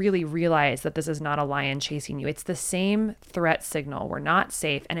doesn't really realize that this is not a lion chasing you. It's the same threat signal. We're not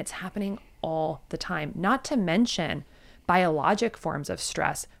safe, and it's happening all the time. Not to mention biologic forms of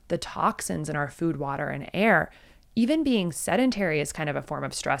stress, the toxins in our food, water, and air. Even being sedentary is kind of a form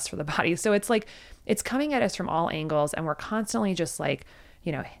of stress for the body. So it's like, it's coming at us from all angles, and we're constantly just like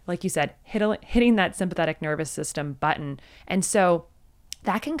you said, hitting that sympathetic nervous system button. And so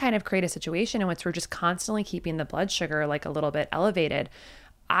that can kind of create a situation in which we're just constantly keeping the blood sugar like a little bit elevated.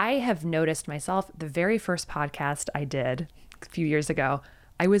 I have noticed myself, the very first podcast I did a few years ago,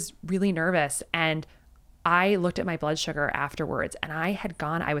 I was really nervous and I looked at my blood sugar afterwards and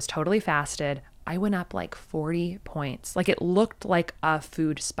I was totally fasted. I went up like 40 points. Like it looked like a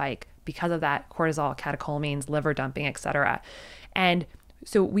food spike because of that cortisol, catecholamines, liver dumping, etc. And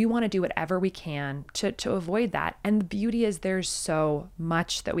so we want to do whatever we can to avoid that. And the beauty is there's so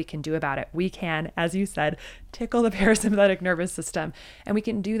much that we can do about it. We can, as you said, tickle the parasympathetic nervous system. And we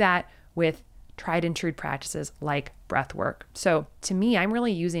can do that with tried and true practices like breath work. So to me, I'm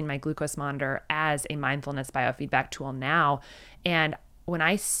really using my glucose monitor as a mindfulness biofeedback tool now. And when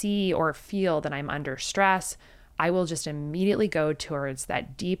I see or feel that I'm under stress, I will just immediately go towards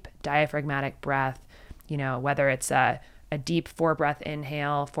that deep diaphragmatic breath, whether it's a deep 4-breath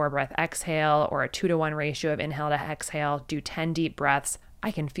inhale, 4-breath exhale, or a 2-to-1 ratio of inhale to exhale, do 10 deep breaths.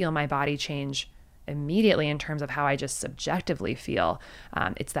 I can feel my body change immediately in terms of how I just subjectively feel.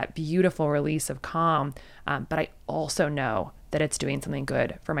 It's that beautiful release of calm, but I also know that it's doing something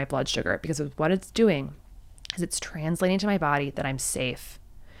good for my blood sugar, because what it's doing is it's translating to my body that I'm safe.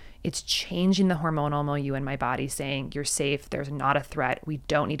 It's changing the hormonal milieu in my body, saying you're safe, there's not a threat, we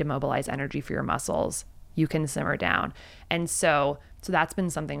don't need to mobilize energy for your muscles, you can simmer down. And so that's been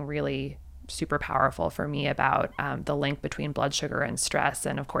something really super powerful for me about the link between blood sugar and stress.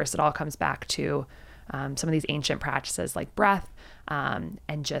 And of course, it all comes back to some of these ancient practices like breath, and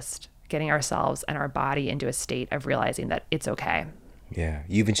just getting ourselves and our body into a state of realizing that it's okay. Yeah.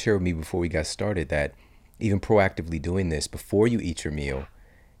 You even shared with me before we got started that even proactively doing this before you eat your meal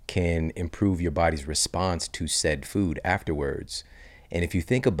can improve your body's response to said food afterwards. And if you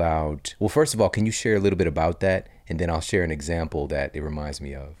think about, well, first of all, can you share a little bit about that? And then I'll share an example that it reminds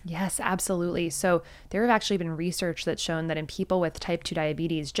me of. Yes, absolutely. So there have actually been research that's shown that in people with type 2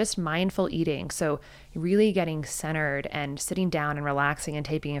 diabetes, just mindful eating, so really getting centered and sitting down and relaxing and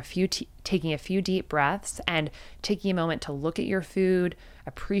taking a few deep breaths and taking a moment to look at your food,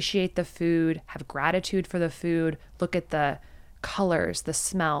 appreciate the food, have gratitude for the food, look at the colors, the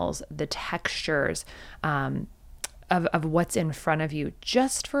smells, the textures, of what's in front of you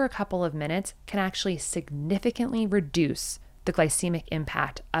just for a couple of minutes can actually significantly reduce the glycemic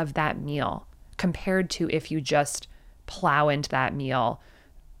impact of that meal compared to if you just plow into that meal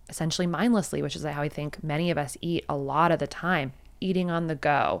essentially mindlessly, which is how I think many of us eat a lot of the time, eating on the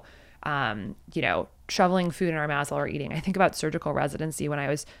go, shoveling food in our mouths while we're eating. I think about surgical residency when I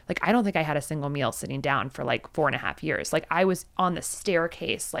was like, I don't think I had a single meal sitting down for like 4.5 years. Like I was on the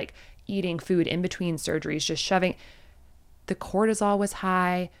staircase, like eating food in between surgeries, just shoving. The cortisol was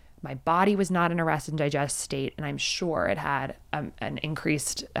high. My body was not in a rest and digest state. And I'm sure it had an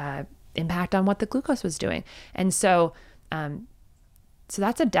increased impact on what the glucose was doing. And so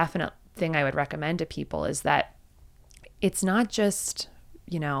that's a definite thing I would recommend to people, is that it's not just,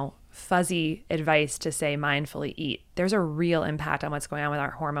 fuzzy advice to say mindfully eat. There's a real impact on what's going on with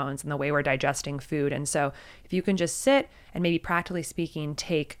our hormones and the way we're digesting food. And so if you can just sit and maybe practically speaking,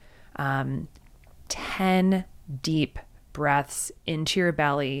 take 10 deep breaths into your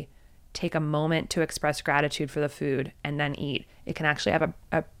belly, take a moment to express gratitude for the food, and then eat, it can actually have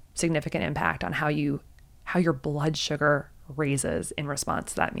a significant impact on how your blood sugar raises in response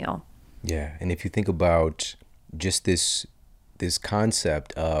to that meal. Yeah. And if you think about just this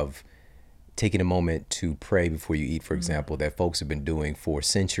concept of taking a moment to pray before you eat, for example, that folks have been doing for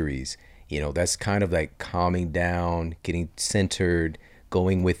centuries, that's kind of like calming down, getting centered,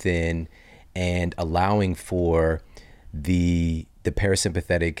 going within, and allowing for the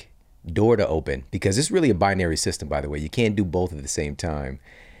parasympathetic door to open, because it's really a binary system, by the way. You can't do both at the same time.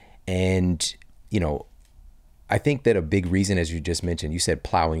 And, I think that a big reason, as you just mentioned, you said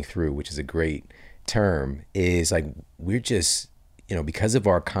plowing through, which is a great term, is like we're just, because of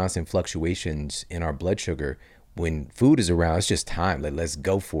our constant fluctuations in our blood sugar, when food is around, it's just time. Let's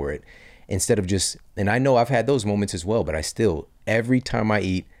go for it. Instead of just, and I know I've had those moments as well, but I still, every time I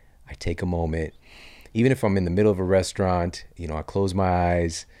eat, I take a moment. Even if I'm in the middle of a restaurant, I close my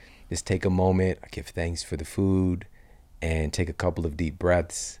eyes, just take a moment. I give thanks for the food and take a couple of deep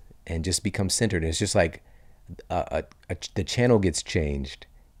breaths and just become centered. And it's just like the channel gets changed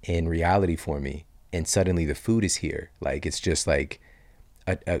in reality for me. And suddenly the food is here. Like, it's just like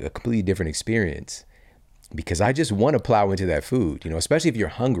a completely different experience, because I just want to plow into that food, especially if you're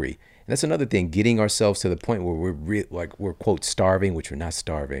hungry. And that's another thing, getting ourselves to the point where we're quote starving, which we're not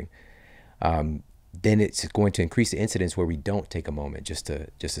starving. Then it's going to increase the incidence where we don't take a moment just to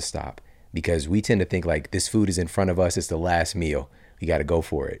stop, because we tend to think like this food is in front of us. It's the last meal. We got to go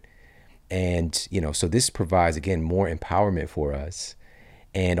for it. And, so this provides, again, more empowerment for us.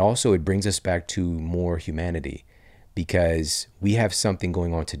 And also it brings us back to more humanity, because we have something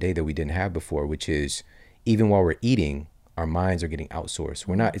going on today that we didn't have before, which is even while we're eating, our minds are getting outsourced.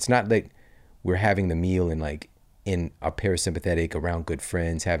 It's not like we're having the meal and like in our parasympathetic around good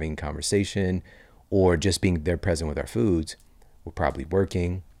friends, having conversation, or just being there present with our foods. We're probably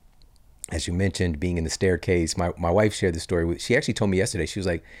working, as you mentioned, being in the staircase. My wife shared the story. She actually told me yesterday, she was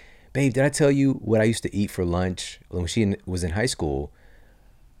like, babe, did I tell you what I used to eat for lunch when she was in high school?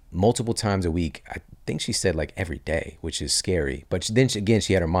 Multiple times a week. I think she said like every day, which is scary. But then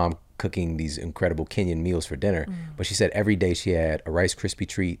she had her mom cooking these incredible Kenyan meals for dinner. But she said every day she had a Rice Krispie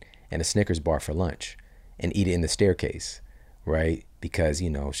treat and a Snickers bar for lunch and eat it in the staircase, right? Because,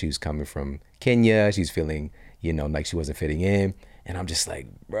 she was coming from Kenya. She's feeling, like she wasn't fitting in. And I'm just like,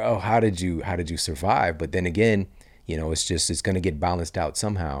 bro, how did you survive? But then again, it's going to get balanced out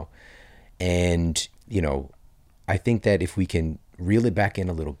somehow. And, I think that if we can reel it back in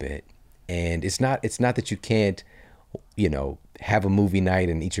a little bit, and it's not that you can't, have a movie night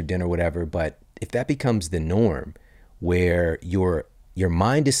and eat your dinner, whatever, but if that becomes the norm, where your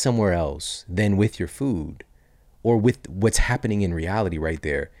mind is somewhere else than with your food or with what's happening in reality right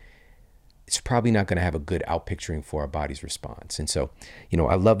there, it's probably not going to have a good outpicturing for our body's response. And so,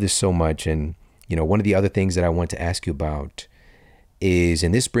 I love this so much. And, one of the other things that I want to ask you about is,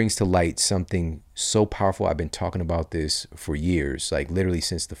 and this brings to light something so powerful. I've been talking about this for years, like literally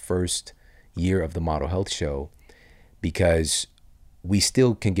since the first year of the Model Health Show, because we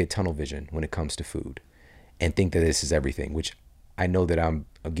still can get tunnel vision when it comes to food and think that this is everything, which I know that I'm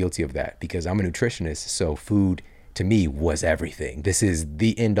guilty of that, because I'm a nutritionist. So food to me was everything. This is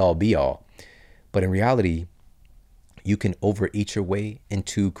the end all be all. But in reality, you can overeat your way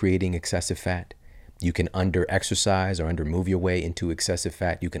into creating excessive fat. You can under exercise or under move your way into excessive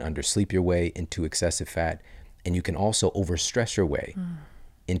fat. You can under sleep your way into excessive fat. And you can also overstress your way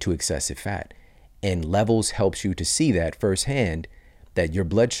into excessive fat. And Levels helps you to see that firsthand, that your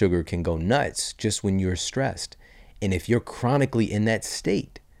blood sugar can go nuts just when you're stressed. And if you're chronically in that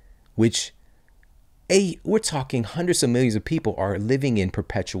state, which we're talking hundreds of millions of people are living in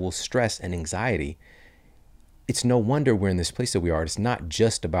perpetual stress and anxiety, it's no wonder we're in this place that we are. It's not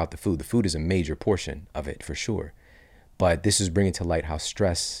just about the food. The food is a major portion of it for sure. But this is bringing to light how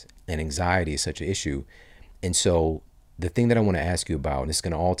stress and anxiety is such an issue. And so the thing that I want to ask you about, and it's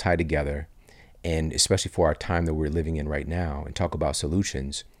going to all tie together, and especially for our time that we're living in right now, and talk about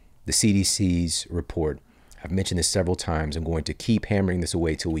solutions, the CDC's report, I've mentioned this several times. I'm going to keep hammering this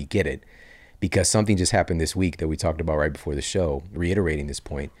away till we get it, because something just happened this week that we talked about right before the show, reiterating this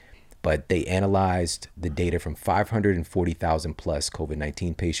point. But they analyzed the data from 540,000 plus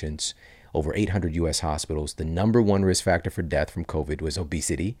COVID-19 patients, over 800 US hospitals. The number one risk factor for death from COVID was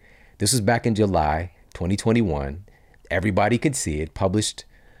obesity. This was back in July 2021. Everybody could see it, published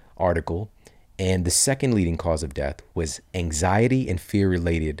article. And the second leading cause of death was anxiety and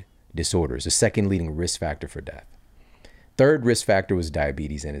fear-related disorders, the second leading risk factor for death. Third risk factor was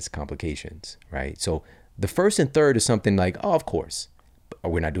diabetes and its complications, right? So the first and third is something like, oh, of course,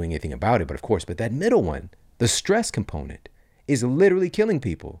 we're not doing anything about it, but of course. But that middle one, the stress component, is literally killing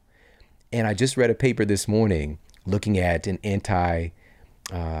people. And I just read a paper this morning looking at an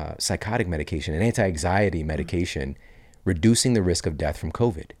psychotic medication, an anti-anxiety medication, reducing the risk of death from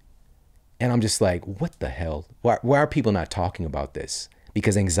COVID. And I'm just like, what the hell? Why are people not talking about this?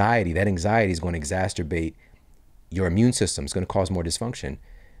 Because that anxiety is going to exacerbate your immune system. It's going to cause more dysfunction.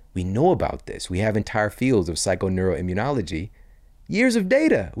 We know about this. We have entire fields of psychoneuroimmunology, years of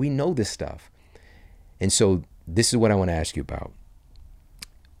data. We know this stuff. And so this is what I want to ask you about.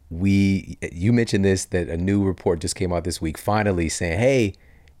 You mentioned this, that a new report just came out this week, finally saying, hey,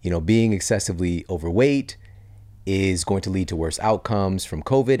 being excessively overweight is going to lead to worse outcomes from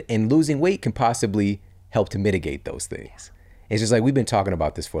COVID, and losing weight can possibly help to mitigate those things. It's just like, we've been talking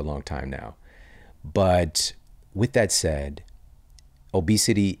about this for a long time now. But with that said,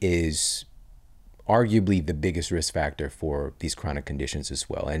 obesity is arguably the biggest risk factor for these chronic conditions as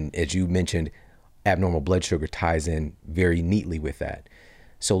well. And as you mentioned, abnormal blood sugar ties in very neatly with that.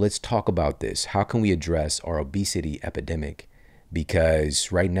 So let's talk about this. How can we address our obesity epidemic?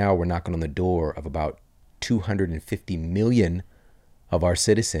 Because right now we're knocking on the door of about 250 million of our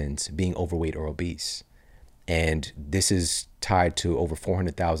citizens being overweight or obese. And this is tied to over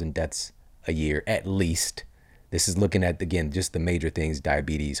 400,000 deaths a year, at least. This is looking at, again, just the major things: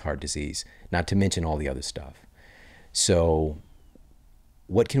 diabetes, heart disease, not to mention all the other stuff. So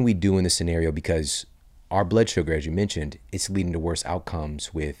what can we do in this scenario? Because our blood sugar, as you mentioned, it's leading to worse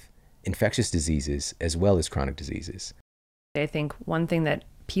outcomes with infectious diseases as well as chronic diseases. I think one thing that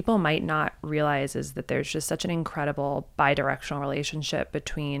people might not realize is that there's just such an incredible bidirectional relationship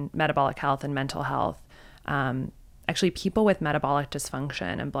between metabolic health and mental health. Actually, people with metabolic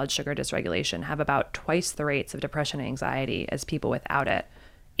dysfunction and blood sugar dysregulation have about twice the rates of depression and anxiety as people without it.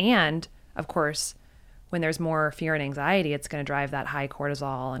 And of course, when there's more fear and anxiety, it's going to drive that high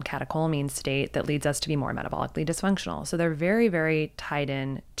cortisol and catecholamine state that leads us to be more metabolically dysfunctional. So they're very, very tied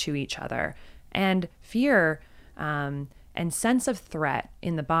in to each other. And fear and sense of threat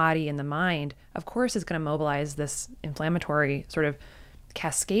in the body and the mind, of course, is going to mobilize this inflammatory sort of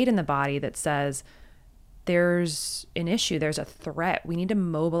cascade in the body that says, there's an issue, there's a threat. We need to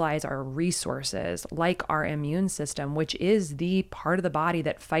mobilize our resources, like our immune system, which is the part of the body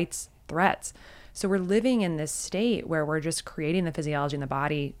that fights threats. So we're living in this state where we're just creating the physiology in the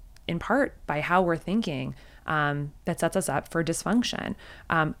body, in part by how we're thinking, that sets us up for dysfunction.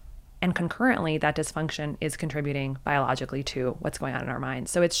 And concurrently, that dysfunction is contributing biologically to what's going on in our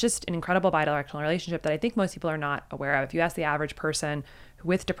minds. So it's just an incredible bidirectional relationship that I think most people are not aware of. If you ask the average person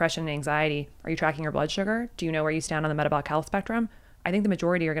with depression and anxiety, are you tracking your blood sugar? Do you know where you stand on the metabolic health spectrum? I think the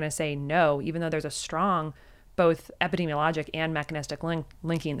majority are going to say no, even though there's a strong both epidemiologic and mechanistic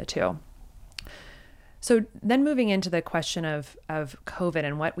linking the two. So then moving into the question of COVID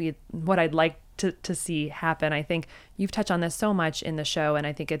and what I'd like to see happen, I think you've touched on this so much in the show, and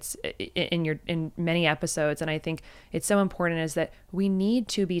I think it's in many episodes, and I think it's so important, is that we need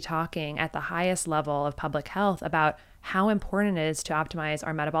to be talking at the highest level of public health about how important it is to optimize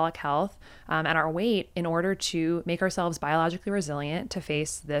our metabolic health and our weight in order to make ourselves biologically resilient to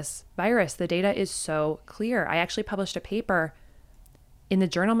face this virus. The data is so clear. I actually published a paper in the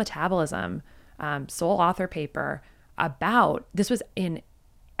journal Metabolism, sole author paper about,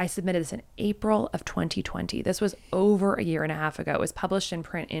 I submitted this in April of 2020. This was over a year and a half ago. It was published in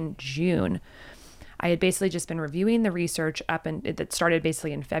print in June. I had basically just been reviewing the research that started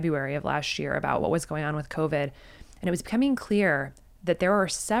basically in February of last year about what was going on with COVID. And it was becoming clear that there are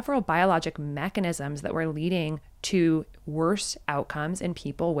several biologic mechanisms that were leading to worse outcomes in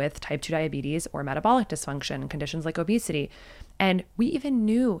people with type 2 diabetes or metabolic dysfunction, conditions like obesity. And we even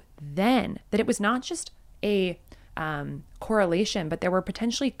knew then that it was not just a correlation, but there were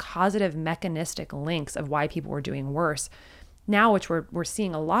potentially causative mechanistic links of why people were doing worse. Now, which we're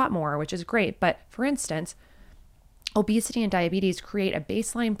seeing a lot more, which is great. But for instance, obesity and diabetes create a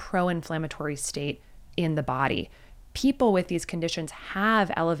baseline pro-inflammatory state in the body. People with these conditions have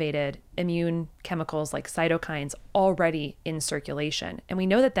elevated immune chemicals like cytokines already in circulation. And we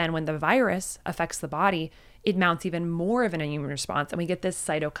know that then when the virus affects the body, it mounts even more of an immune response. And we get this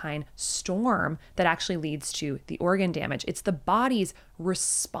cytokine storm that actually leads to the organ damage. It's the body's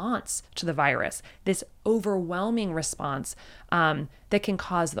response to the virus, this overwhelming response that can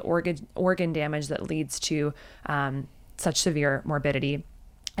cause the organ damage that leads to such severe morbidity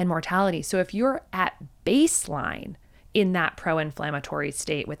and mortality. So if you're at baseline in that pro-inflammatory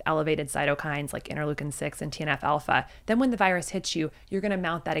state with elevated cytokines like interleukin-6 and TNF-alpha, then when the virus hits you, you're going to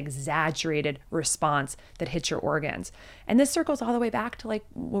mount that exaggerated response that hits your organs. And this circles all the way back to like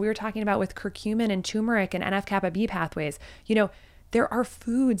what we were talking about with curcumin and turmeric and NF-kappa B pathways. there are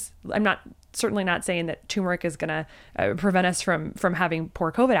foods. I'm certainly not saying that turmeric is going to prevent us from having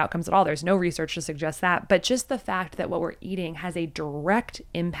poor COVID outcomes at all. There's no research to suggest that, but just the fact that what we're eating has a direct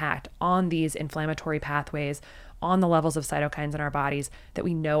impact on these inflammatory pathways, on the levels of cytokines in our bodies that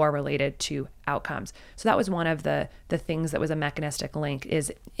we know are related to outcomes. So that was one of the things that was a mechanistic link,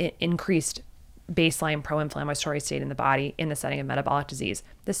 is increased baseline pro-inflammatory state in the body in the setting of metabolic disease.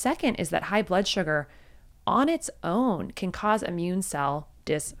 The second is that high blood sugar on its own can cause immune cell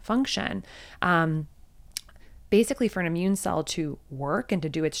dysfunction. Basically, for an immune cell to work and to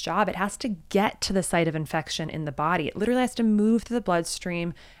do its job, it has to get to the site of infection in the body. It literally has to move through the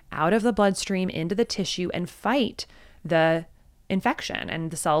bloodstream, out of the bloodstream, into the tissue, and fight the infection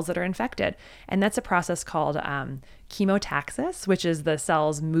and the cells that are infected. And that's a process called chemotaxis, which is the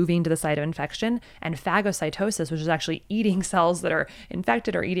cells moving to the site of infection, and phagocytosis, which is actually eating cells that are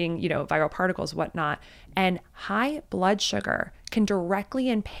infected or eating, viral particles, whatnot. And high blood sugar can directly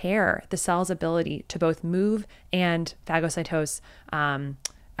impair the cell's ability to both move and phagocytose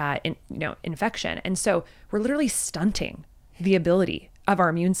infection. And so we're literally stunting the ability of our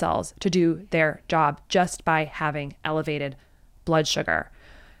immune cells to do their job just by having elevated blood sugar.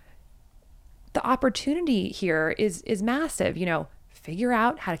 The opportunity here is massive. Figure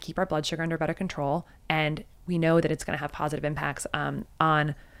out how to keep our blood sugar under better control, and we know that it's going to have positive impacts on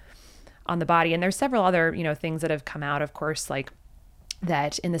the body. And there's several other things that have come out, of course, like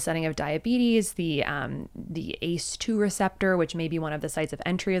that in the setting of diabetes, the ACE2 receptor, which may be one of the sites of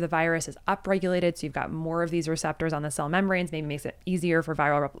entry of the virus, is upregulated. So you've got more of these receptors on the cell membranes, maybe makes it easier for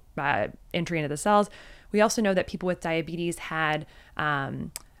viral entry into the cells. We also know that people with diabetes had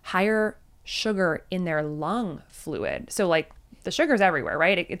higher sugar in their lung fluid. So like the sugar's everywhere,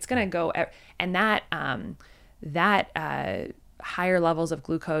 right? It's going to go, and that higher levels of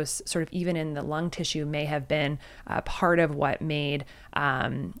glucose sort of even in the lung tissue may have been part of what made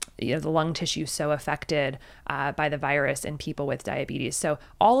the lung tissue so affected by the virus in people with diabetes. So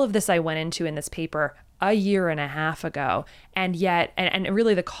all of this I went into in this paper a year and a half ago, and yet, and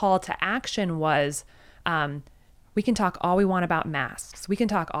really the call to action was, we can talk all we want about masks. We can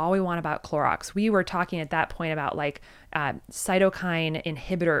talk all we want about Clorox. We were talking at that point about cytokine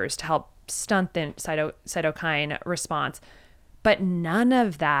inhibitors to help stunt the cytokine response. But none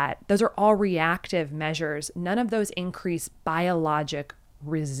of that, those are all reactive measures. None of those increase biologic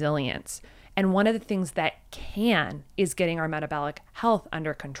resilience. And one of the things that can is getting our metabolic health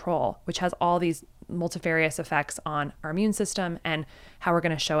under control, which has all these multifarious effects on our immune system and how we're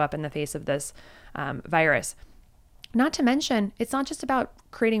going to show up in the face of this virus. Not to mention, it's not just about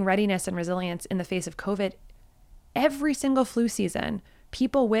creating readiness and resilience in the face of COVID. Every single flu season,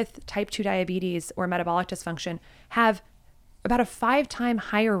 people with type 2 diabetes or metabolic dysfunction have about a 5-time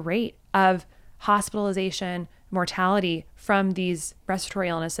higher rate of hospitalization, mortality from these respiratory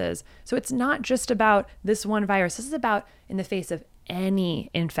illnesses. So it's not just about this one virus. This is about in the face of any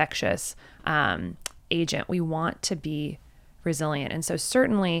infectious agent. We want to be resilient. And so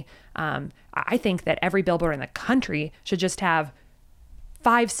certainly, I think that every billboard in the country should just have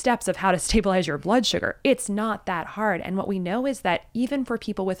 5 steps of how to stabilize your blood sugar. It's not that hard. And what we know is that even for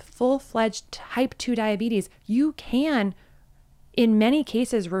people with full-fledged type 2 diabetes, you can, in many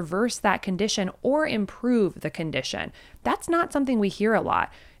cases, reverse that condition or improve the condition. That's not something we hear a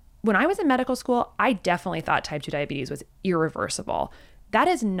lot. When I was in medical school, I definitely thought type 2 diabetes was irreversible. That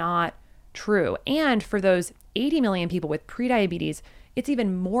is not true. And for those 80 million people with prediabetes, it's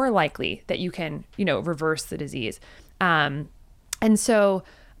even more likely that you can, reverse the disease. And so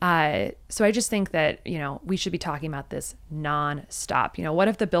I just think that, we should be talking about this nonstop. What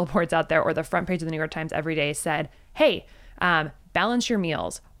if the billboards out there or the front page of the New York Times every day said, hey, balance your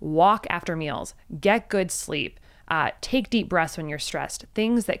meals, walk after meals, get good sleep, take deep breaths when you're stressed,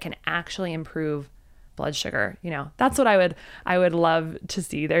 things that can actually improve blood sugar. That's what I would love to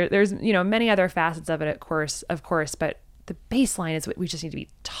see. There's many other facets of it, of course, but the baseline is what we just need to be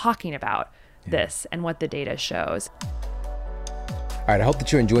talking about this and what the data shows. All right, I hope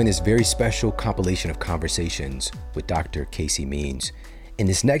that you're enjoying this very special compilation of conversations with Dr. Casey Means. In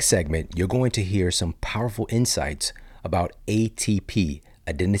this next segment, you're going to hear some powerful insights about ATP,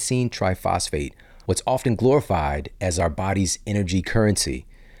 adenosine triphosphate, what's often glorified as our body's energy currency.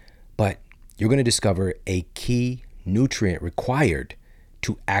 But you're going to discover a key nutrient required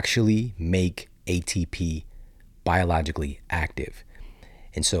to actually make ATP biologically active.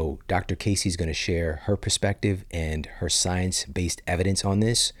 And so Dr. Casey's going to share her perspective and her science-based evidence on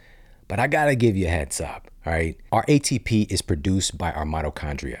this. But I got to give you a heads up, all right? Our ATP is produced by our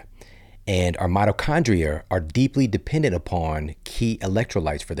mitochondria. And our mitochondria are deeply dependent upon key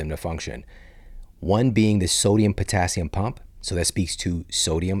electrolytes for them to function. One being the sodium-potassium pump, So that speaks to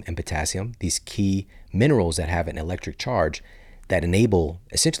sodium and potassium, these key minerals that have an electric charge that enable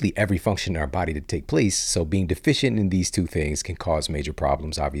essentially every function in our body to take place. So being deficient in these two things can cause major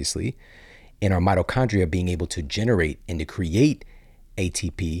problems, obviously. In our mitochondria being able to generate and to create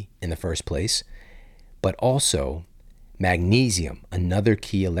ATP in the first place, but also magnesium, another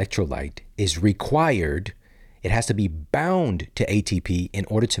key electrolyte, is required. It has to be bound to ATP in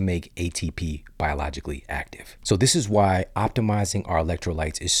order to make ATP biologically active. So this is why optimizing our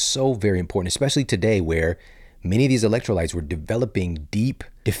electrolytes is so very important, especially today where many of these electrolytes were developing deep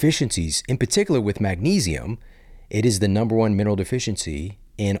deficiencies, in particular with magnesium. It is the number one mineral deficiency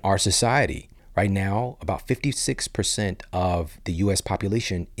in our society. Right now, about 56% of the US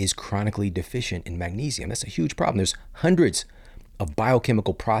population is chronically deficient in magnesium. That's a huge problem. There's hundreds of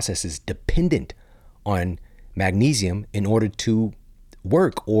biochemical processes dependent on magnesium in order to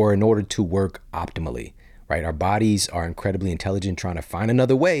work or in order to work optimally, right? Our bodies are incredibly intelligent trying to find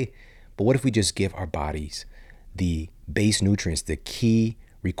another way. But what if we just give our bodies the base nutrients, the key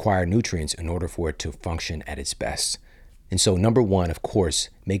required nutrients in order for it to function at its best? And so number one, of course,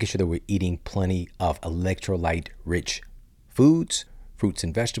 making sure that we're eating plenty of electrolyte-rich foods, fruits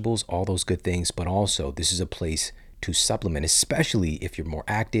and vegetables, all those good things. But also, this is a place to supplement, especially if you're more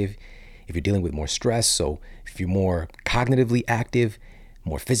active, if you're dealing with more stress. So if you're more cognitively active,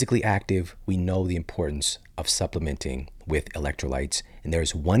 more physically active, we know the importance of supplementing with electrolytes. And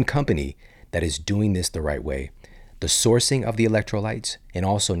there's one company that is doing this the right way. The sourcing of the electrolytes and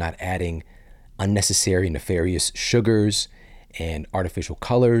also not adding unnecessary, nefarious sugars and artificial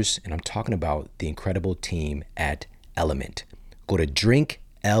colors. And I'm talking about the incredible team at Element. Go to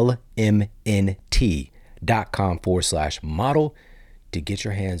drinklmnt.com/model to get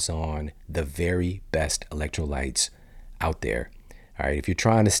your hands on the very best electrolytes out there. All right, if you're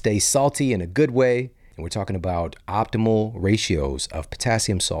trying to stay salty in a good way, and we're talking about optimal ratios of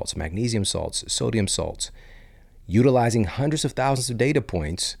potassium salts, magnesium salts, sodium salts, utilizing hundreds of thousands of data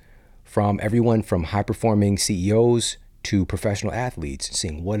points from everyone from high-performing CEOs to professional athletes,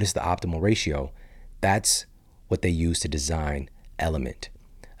 seeing what is the optimal ratio. That's what they use to design Element.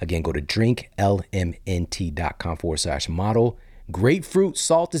 Again, go to drinklmnt.com/model. Grapefruit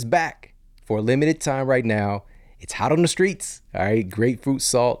salt is back for a limited time right now. It's hot on the streets, all right? Grapefruit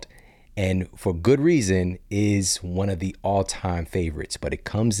salt, and for good reason, is one of the all-time favorites, but it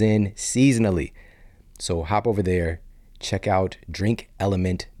comes in seasonally. So hop over there, check out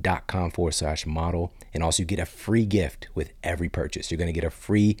drinklmnt.com/model, and also you get a free gift with every purchase. You're going to get a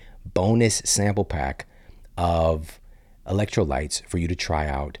free bonus sample pack of electrolytes for you to try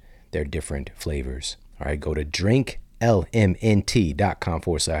out their different flavors. All right, go to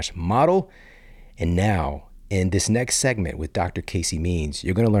drinklmnt.com/model. And now, in this next segment with Dr. Casey Means,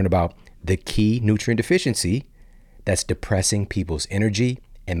 you're going to learn about the key nutrient deficiency that's depressing people's energy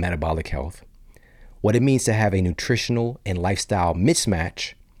and metabolic health, what it means to have a nutritional and lifestyle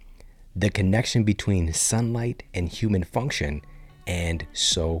mismatch, the connection between sunlight and human function, and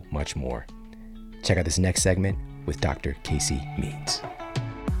so much more. Check out this next segment with Dr. Casey Means.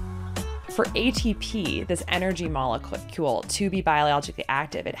 For ATP, this energy molecule, to be biologically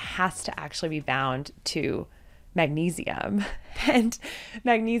active, it has to actually be bound to magnesium. And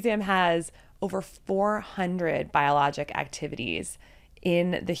magnesium has over 400 biologic activities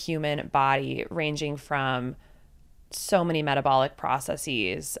in the human body, ranging from so many metabolic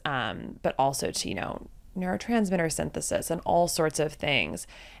processes, but also to, neurotransmitter synthesis and all sorts of things.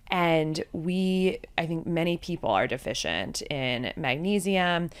 And I think many people are deficient in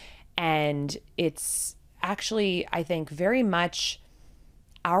magnesium. And it's actually, I think, very much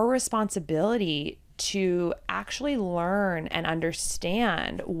our responsibility to actually learn and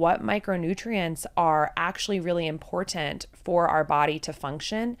understand what micronutrients are actually really important for our body to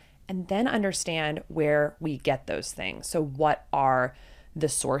function, and then understand where we get those things. So what are the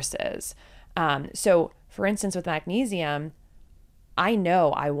sources? So for instance, with magnesium, I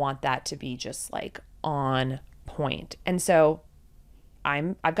know I want that to be just like on point. And so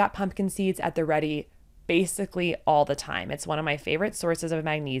I've got pumpkin seeds at the ready basically all the time. It's one of my favorite sources of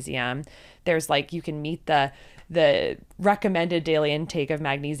magnesium. There's you can meet the recommended daily intake of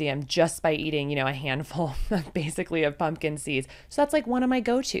magnesium just by eating, a handful basically of pumpkin seeds. So that's one of my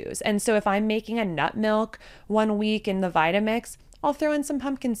go-tos. And so if I'm making a nut milk one week in the Vitamix, I'll throw in some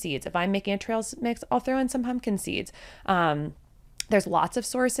pumpkin seeds. If I'm making a trail mix, I'll throw in some pumpkin seeds. There's lots of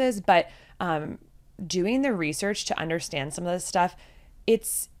sources, but doing the research to understand some of this stuff,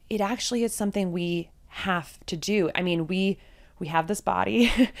 it actually is something we have to do. I mean, we have this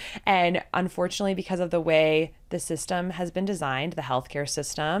body, and unfortunately, because of the way the system has been designed, the healthcare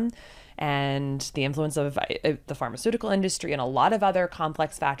system, and the influence of the pharmaceutical industry and a lot of other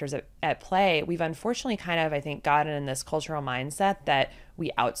complex factors at play, we've unfortunately kind of, I think, gotten in this cultural mindset that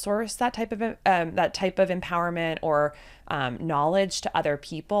we outsource that type of empowerment or knowledge to other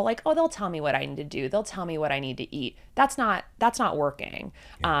people. Like, oh, they'll tell me what I need to do. They'll tell me what I need to eat. That's not working.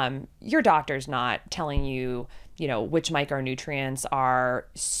 Yeah. Your doctor's not telling you, which micronutrients are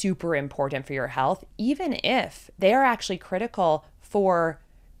super important for your health, even if they are actually critical for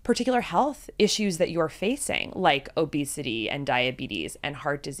particular health issues that you're facing, like obesity and diabetes and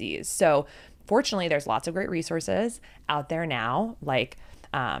heart disease. So fortunately, there's lots of great resources out there now, like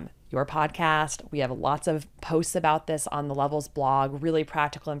your podcast. We have lots of posts about this on the Levels blog, really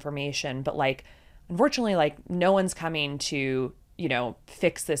practical information. But unfortunately, no one's coming to,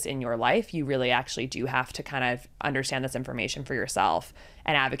 fix this in your life. You really actually do have to kind of understand this information for yourself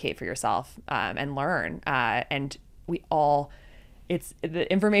and advocate for yourself and learn. And we all... the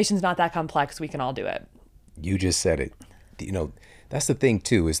information's not that complex. We can all do it. You just said it. That's the thing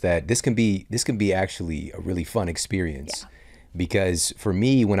too, is that this can be actually a really fun experience. Yeah. Because for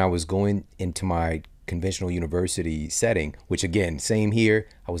me, when I was going into my conventional university setting, which again, same here,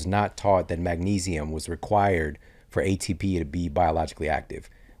 I was not taught that magnesium was required for ATP to be biologically active.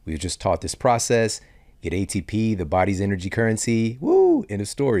 We were just taught this process, get ATP, the body's energy currency, woo, end of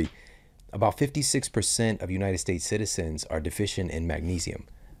story. About 56% of United States citizens are deficient in magnesium.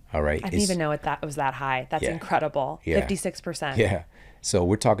 All right. I didn't even know it was that high. That's incredible. Yeah. 56%. Yeah. So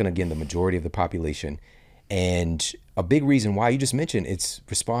we're talking, again, the majority of the population. And a big reason why, you just mentioned, it's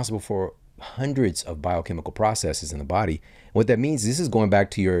responsible for hundreds of biochemical processes in the body. What that means, this is going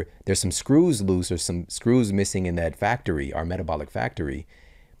back to there's some screws loose or some screws missing in that factory, our metabolic factory.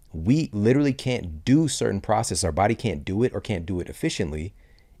 We literally can't do certain processes. Our body can't do it or can't do it efficiently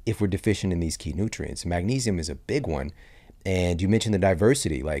if we're deficient in these key nutrients. Magnesium is a big one. And you mentioned the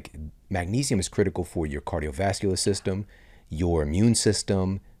diversity, like magnesium is critical for your cardiovascular system, your immune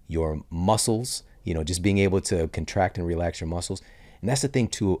system, your muscles, just being able to contract and relax your muscles. And that's the thing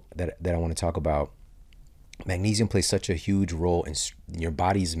too, that I want to talk about. Magnesium plays such a huge role in your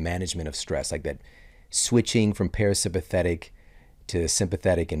body's management of stress, like that switching from parasympathetic to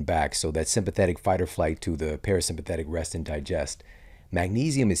sympathetic and back. So that sympathetic fight or flight to the parasympathetic rest and digest.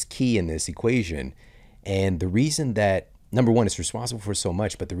 Magnesium is key in this equation. And the reason that, number one, it's responsible for so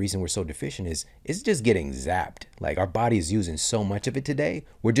much, but the reason we're so deficient is it's just getting zapped. Like our body is using so much of it today.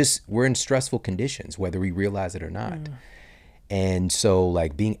 We're in stressful conditions, whether we realize it or not. And so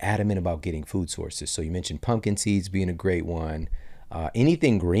being adamant about getting food sources. So you mentioned pumpkin seeds being a great one.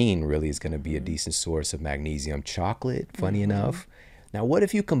 Anything green really is going to be a decent source of magnesium. Chocolate, funny enough. Now, what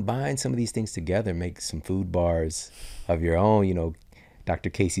if you combine some of these things together, make some food bars of your own, Dr.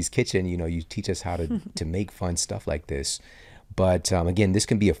 Casey's Kitchen, you teach us how to make fun stuff like this. But again, this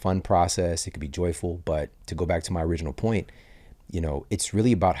can be a fun process. It can be joyful. But to go back to my original point, it's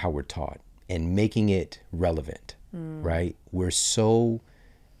really about how we're taught and making it relevant, right? We're so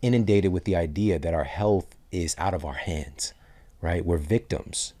inundated with the idea that our health is out of our hands, right? We're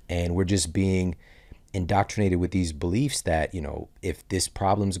victims and we're just being indoctrinated with these beliefs that, if this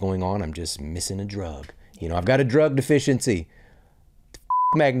problem's going on, I'm just missing a drug. I've got a drug deficiency.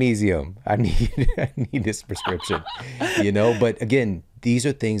 Magnesium. I need this prescription, but again, these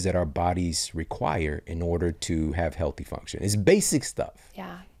are things that our bodies require in order to have healthy function. It's basic stuff.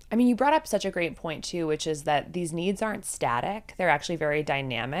 Yeah. I mean, you brought up such a great point too, which is that these needs aren't static. They're actually very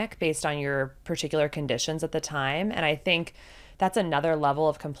dynamic based on your particular conditions at the time. And I think that's another level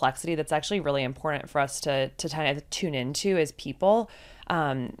of complexity that's actually really important for us to kind of tune into as people.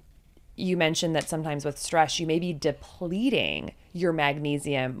 You mentioned that sometimes with stress, you may be depleting your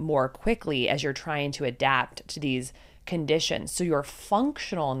magnesium more quickly as you're trying to adapt to these conditions. So your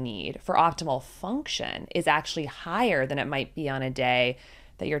functional need for optimal function is actually higher than it might be on a day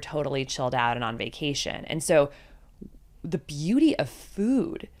that you're totally chilled out and on vacation. And so the beauty of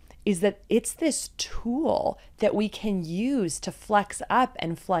food is that it's this tool that we can use to flex up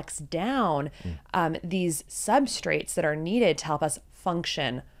and flex down these substrates that are needed to help us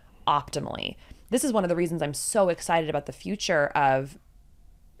function optimally. This is one of the reasons I'm so excited about the future of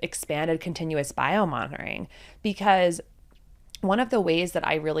expanded continuous biomonitoring, because one of the ways that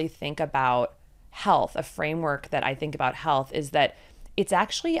I really think about health, a framework that I think about health, is that it's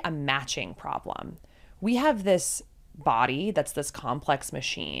actually a matching problem. We have this body that's this complex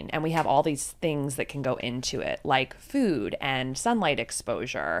machine, and we have all these things that can go into it, like food and sunlight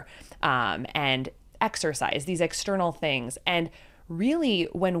exposure and exercise, these external things. And really,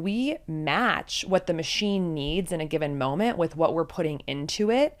 when we match what the machine needs in a given moment with what we're putting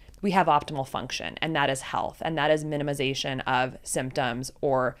into it, we have optimal function, and that is health, and that is minimization of symptoms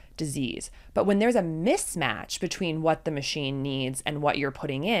or disease. But when there's a mismatch between what the machine needs and what you're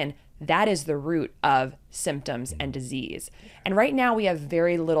putting in, that is the root of symptoms and disease. And right now we have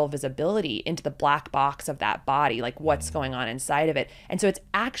very little visibility into the black box of that body, like what's going on inside of it. And so it's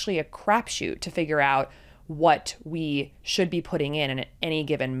actually a crapshoot to figure out what we should be putting in at any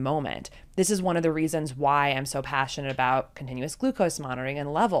given moment. This is one of the reasons why I'm so passionate about continuous glucose monitoring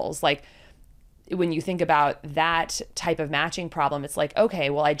and levels. Like, when you think about that type of matching problem, it's like, okay,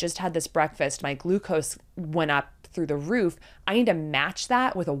 well, I just had this breakfast, my glucose went up through the roof. I need to match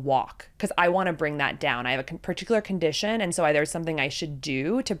that with a walk because I want to bring that down. I have a particular condition, and so there's something I should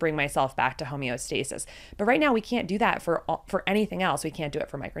do to bring myself back to homeostasis. But right now we can't do that for anything else. We can't do it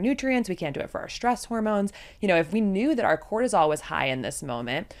for micronutrients. We can't do it for our stress hormones. You know, if we knew that our cortisol was high in this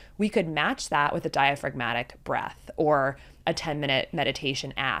moment, we could match that with a diaphragmatic breath or a 10-minute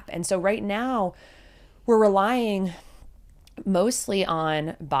meditation app. And so right now we're relying mostly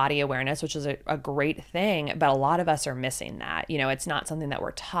on body awareness, which is a great thing, but a lot of us are missing that. You know, it's not something that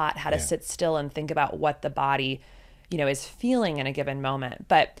we're taught how to sit still and think about what the body, you know, is feeling in a given moment.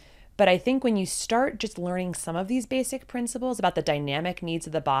 But I think when you start just learning some of these basic principles about the dynamic needs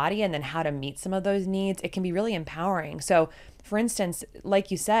of the body and then how to meet some of those needs, it can be really empowering. So for instance,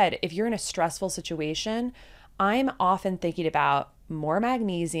 like you said, if you're in a stressful situation, I'm often thinking about more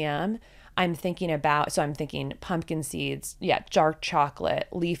magnesium. I'm thinking pumpkin seeds, dark chocolate,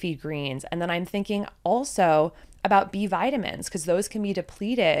 leafy greens. And then I'm thinking also about B vitamins, because those can be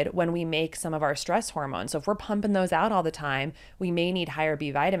depleted when we make some of our stress hormones. So if we're pumping those out all the time, we may need higher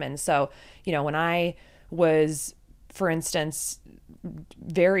B vitamins. So, you know, when I was, for instance,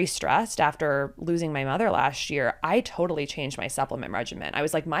 very stressed after losing my mother last year, I totally changed my supplement regimen. I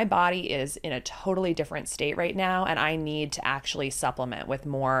was like, my body is in a totally different state right now, and I need to actually supplement with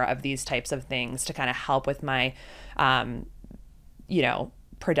more of these types of things to kind of help with my,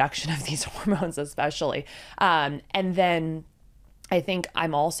 production of these hormones, especially. And then I think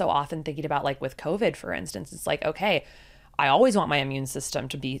I'm also often thinking about, like with COVID, for instance, it's like, okay, I always want my immune system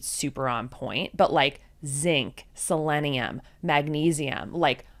to be super on point, but like zinc, selenium, magnesium,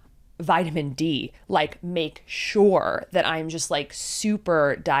 like vitamin D, like make sure that I'm just like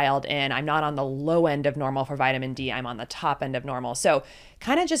super dialed in. I'm not on the low end of normal for vitamin D. I'm on the top end of normal. So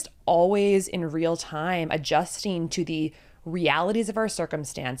kind of just always in real time adjusting to the realities of our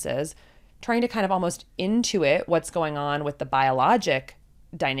circumstances, trying to kind of almost intuit what's going on with the biologic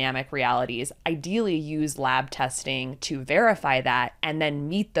dynamic realities, ideally use lab testing to verify that, and then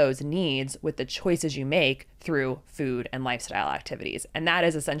meet those needs with the choices you make through food and lifestyle activities. And that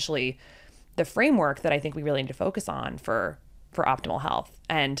is essentially the framework that I think we really need to focus on for optimal health.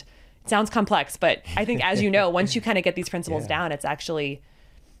 And it sounds complex, but I think, as you know, once you kind of get these principles down, it's actually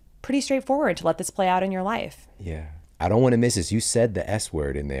pretty straightforward to let this play out in your life. Yeah. I don't want to miss this. You said the S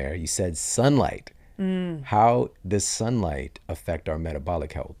word in there. You said sunlight. How does sunlight affect our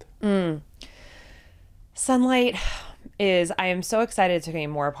metabolic health? Sunlight is, I am so excited to be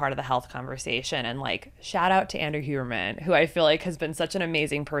more a part of the health conversation, and like shout out to Andrew Huberman, who I feel like has been such an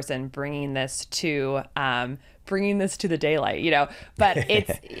amazing person bringing this to the daylight, you know. But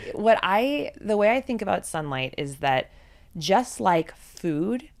it's the way I think about sunlight is that just like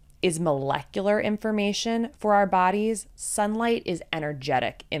food is molecular information for our bodies, sunlight is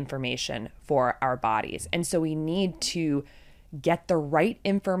energetic information for our bodies. And so we need to get the right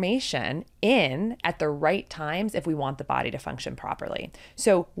information in at the right times if we want the body to function properly.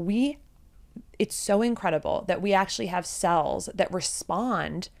 So it's so incredible that we actually have cells that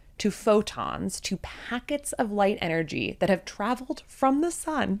respond to photons, to packets of light energy that have traveled from the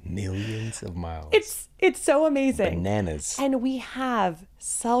sun. Millions of miles. It's so amazing. Bananas. And we have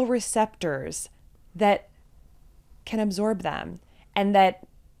cell receptors that can absorb them, and that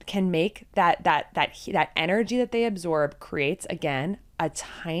can make that energy that they absorb creates, again, a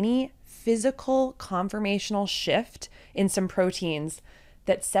tiny physical conformational shift in some proteins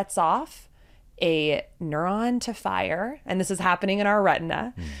that sets off a neuron to fire. And this is happening in our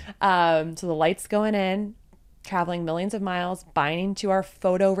retina. So the light's going in, traveling millions of miles, binding to our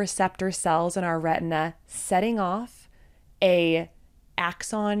photoreceptor cells in our retina, setting off a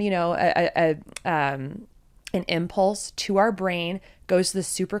axon, an impulse to our brain, goes to the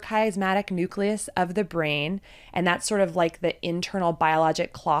suprachiasmatic nucleus of the brain, and that's sort of like the internal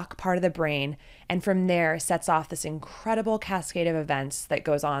biologic clock part of the brain. And from there sets off this incredible cascade of events that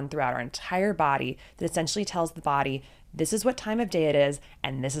goes on throughout our entire body that essentially tells the body, this is what time of day it is,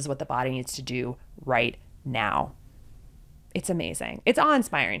 and this is what the body needs to do right now. It's amazing. It's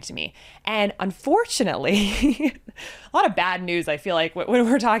awe-inspiring to me. And unfortunately, a lot of bad news, I feel like, when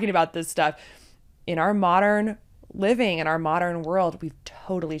we're talking about this stuff. In our modern living, in our modern world, we've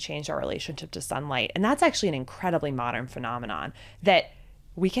totally changed our relationship to sunlight. And that's actually an incredibly modern phenomenon, that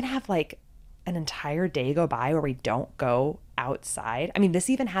we can have like an entire day go by where we don't go outside. I mean, this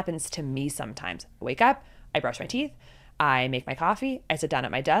even happens to me sometimes. I wake up, I brush my teeth, I make my coffee, I sit down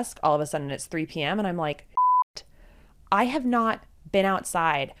at my desk. All of a sudden it's 3 p.m. and I'm like, I have not been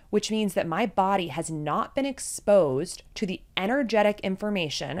outside, which means that my body has not been exposed to the energetic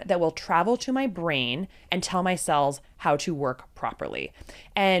information that will travel to my brain and tell my cells how to work properly.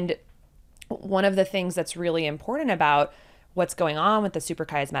 And one of the things that's really important about what's going on with the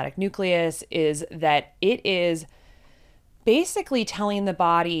suprachiasmatic nucleus is that it is basically telling the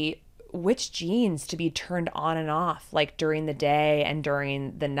body which genes to be turned on and off, like during the day and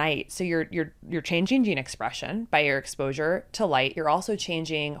during the night. So you're changing gene expression by your exposure to light. You're also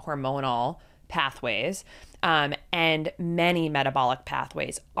changing hormonal pathways, and many metabolic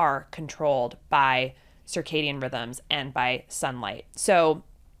pathways are controlled by circadian rhythms and by sunlight. So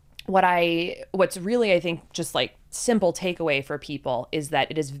what's really, I think, just like simple takeaway for people is that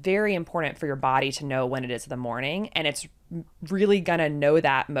it is very important for your body to know when it is the morning, and it's really gonna know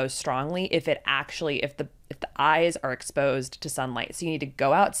that most strongly if the eyes are exposed to sunlight. So you need to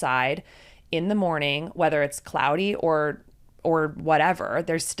go outside in the morning, whether it's cloudy or whatever,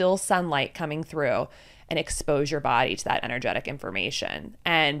 there's still sunlight coming through, and expose your body to that energetic information.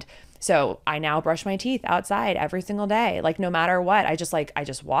 And so I now brush my teeth outside every single day. Like, no matter what, I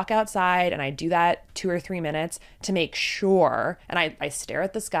just walk outside and I do that 2 or 3 minutes to make sure. And I stare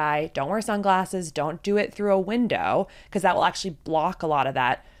at the sky, don't wear sunglasses, don't do it through a window, because that will actually block a lot of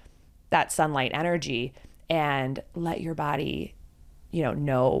that sunlight energy, and let your body,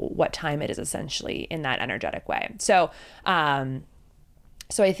 know what time it is, essentially, in that energetic way.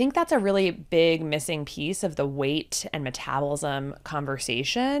 So I think that's a really big missing piece of the weight and metabolism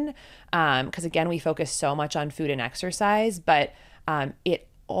conversation. Because again, we focus so much on food and exercise, but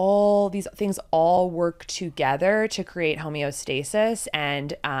these things all work together to create homeostasis,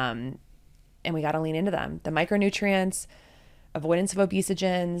 and we got to lean into them. The micronutrients, avoidance of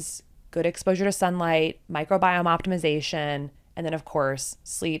obesogens, good exposure to sunlight, microbiome optimization, and then of course,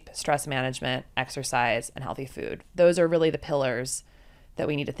 sleep, stress management, exercise, and healthy food. Those are really the pillars that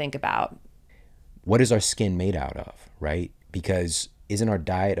we need to think about. What is our skin made out of, right? Because isn't our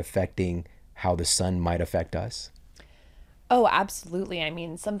diet affecting how the sun might affect us? Oh, absolutely. I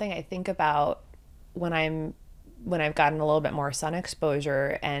mean, something I think about when I've gotten a little bit more sun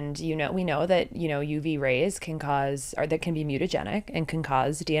exposure, and we know that UV rays can cause, or that can be mutagenic and can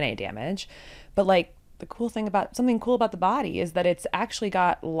cause DNA damage. But like, something cool about the body is that it's actually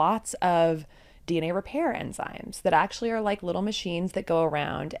got lots of DNA repair enzymes that actually are like little machines that go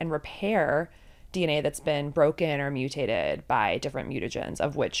around and repair DNA that's been broken or mutated by different mutagens,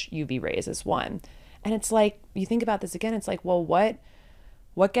 of which UV rays is one. And it's like, you think about this again, it's like, well,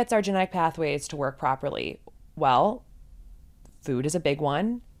 what gets our genetic pathways to work properly? Well, food is a big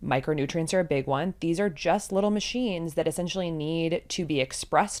one. Micronutrients are a big one. These are just little machines that essentially need to be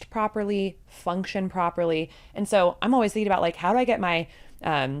expressed properly, function properly. And so I'm always thinking about, like, how do I get my,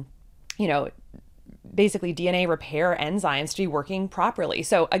 basically DNA repair enzymes to be working properly?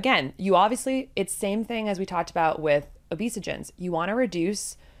 So again, it's same thing as we talked about with obesogens. You want to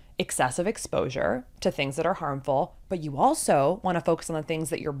reduce excessive exposure to things that are harmful, but you also want to focus on the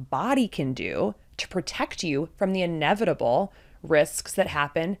things that your body can do to protect you from the inevitable risks that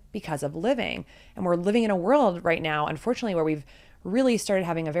happen because of living. And we're living in a world right now, unfortunately, where we've really started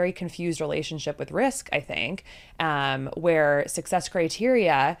having a very confused relationship with risk, I think, where success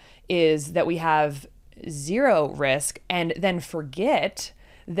criteria is that we have zero risk, and then forget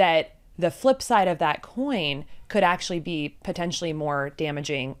that the flip side of that coin could actually be potentially more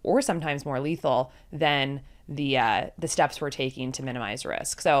damaging or sometimes more lethal than the steps we're taking to minimize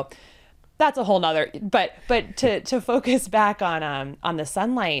risk. So that's a whole nother, but to focus back on the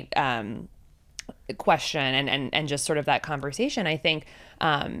sunlight question and just sort of that conversation, I think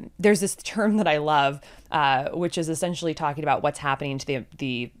there's this term that I love, which is essentially talking about what's happening to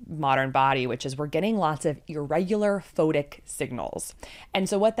the modern body, which is we're getting lots of irregular photic signals. And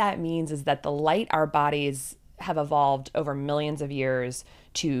so what that means is that the light our bodies have evolved over millions of years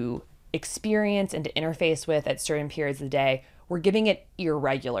to experience and to interface with at certain periods of the day, we're giving it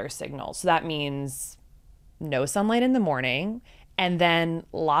irregular signals. So that means no sunlight in the morning, and then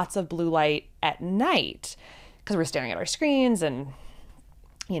lots of blue light at night, because we're staring at our screens and,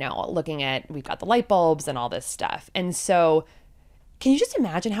 we've got the light bulbs and all this stuff. And so Can you just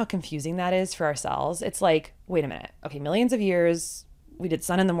imagine how confusing that is for our cells? It's like, wait a minute. Okay, millions of years, we did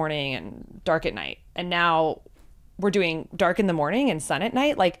sun in the morning and dark at night. And now we're doing dark in the morning and sun at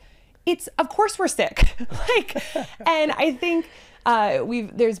night. Like, of course we're sick. And I think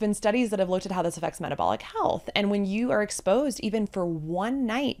there's been studies that have looked at how this affects metabolic health. And when you are exposed even for one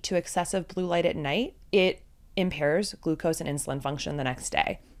night to excessive blue light at night, it impairs glucose and insulin function the next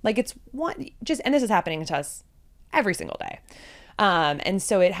day. Like and this is happening to us every single day. And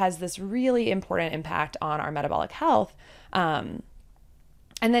so it has this really important impact on our metabolic health. And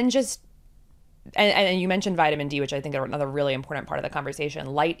then and you mentioned vitamin D, which I think are another really important part of the conversation.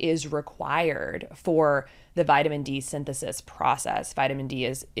 Light is required for the vitamin D synthesis process. Vitamin D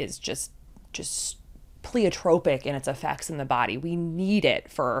is just pleiotropic in its effects in the body. We need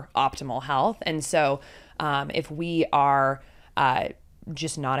it for optimal health. And so if we are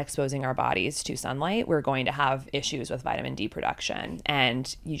just not exposing our bodies to sunlight, we're going to have issues with vitamin D production.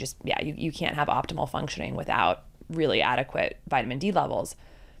 And you can't have optimal functioning without really adequate vitamin D levels.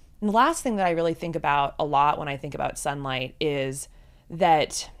 And the last thing that I really think about a lot when I think about sunlight is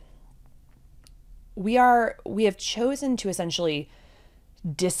that we have chosen to essentially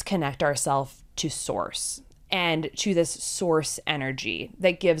disconnect ourselves to source and to this source energy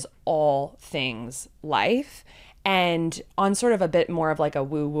that gives all things life. And on sort of a bit more of like a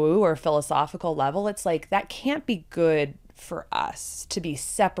woo-woo or philosophical level, it's like that can't be good for us to be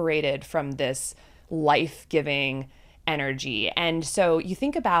separated from this life-giving energy. And so you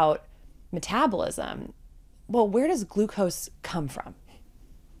think about metabolism. Well, where does glucose come from?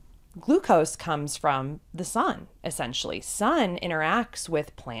 Glucose comes from the sun, essentially. Sun interacts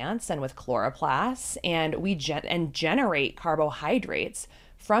with plants and with chloroplasts, and we generate carbohydrates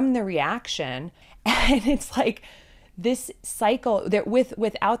from the reaction. And it's like this cycle that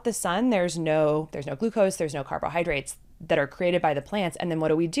without the sun, there's no glucose, there's no carbohydrates that are created by the plants. And then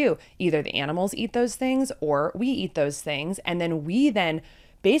what do? Either the animals eat those things or we eat those things. And then we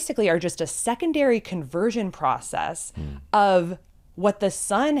basically are just a secondary conversion process of what the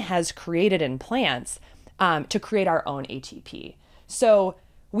sun has created in plants to create our own ATP. So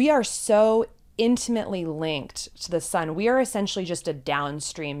we are so intimately linked to the sun. We are essentially just a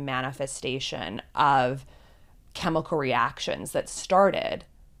downstream manifestation of chemical reactions that started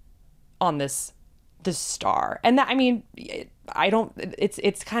on this star. And that, I mean,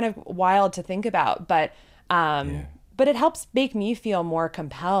 it's kind of wild to think about, but it helps make me feel more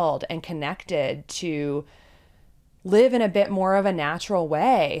compelled and connected to live in a bit more of a natural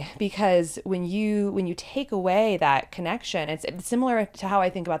way, because when you take away that connection, it's similar to how I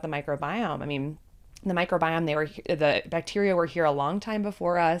think about the microbiome. I mean, the microbiome, the bacteria were here a long time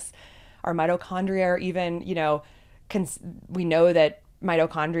before us. Our mitochondria are even, we know that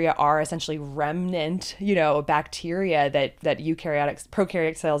mitochondria are essentially remnant, bacteria that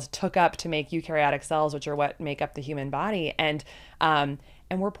prokaryotic cells took up to make eukaryotic cells, which are what make up the human body. And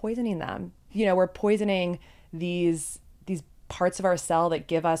we're poisoning them. We're poisoning these parts of our cell that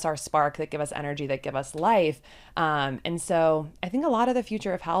give us our spark, that give us energy, that give us life. And so I think a lot of the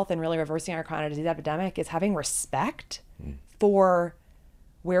future of health and really reversing our chronic disease epidemic is having respect for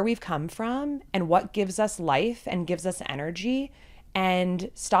where we've come from and what gives us life and gives us energy, and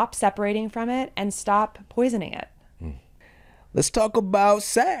stop separating from it and stop poisoning it. Let's talk about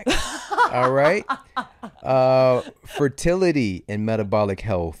sex. All right. Fertility and metabolic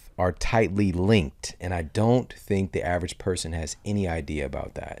health are tightly linked, and I don't think the average person has any idea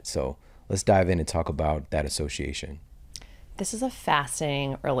about that. So let's dive in and talk about that association. This is a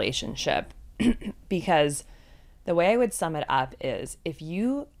fascinating relationship because the way I would sum it up is, if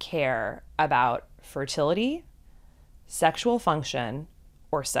you care about fertility, sexual function,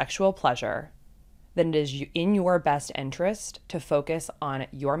 or sexual pleasure, then it is in your best interest to focus on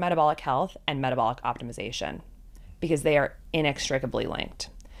your metabolic health and metabolic optimization, because they are inextricably linked.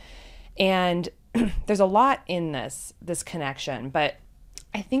 And there's a lot in this connection, but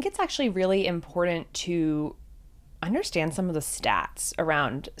I think it's actually really important to understand some of the stats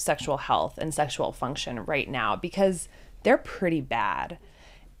around sexual health and sexual function right now, because they're pretty bad.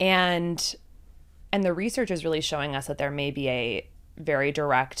 And the research is really showing us that there may be a very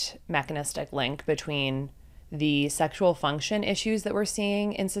direct mechanistic link between the sexual function issues that we're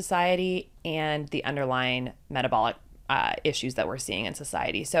seeing in society and the underlying metabolic issues that we're seeing in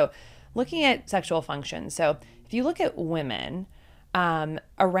society. So looking at sexual function. So if you look at women,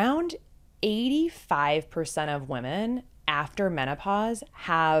 around 85% of women after menopause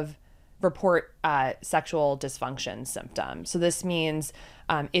report sexual dysfunction symptoms. So this means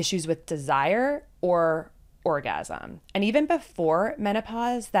issues with desire or orgasm. And even before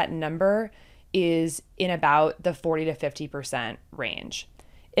menopause, that number is in about the 40 to 50% range.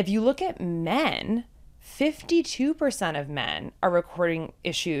 If you look at men, 52% of men are recording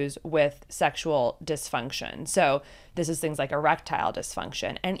issues with sexual dysfunction. So this is things like erectile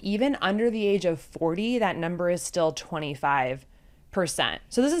dysfunction. And even under the age of 40, that number is still 25%.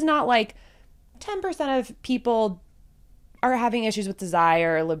 So this is not like 10% of people are having issues with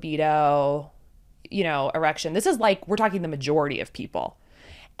desire, libido, erection. This is like, we're talking the majority of people.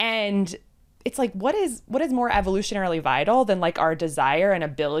 And it's like, what is more evolutionarily vital than like our desire and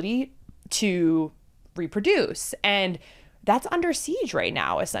ability to reproduce? And that's under siege right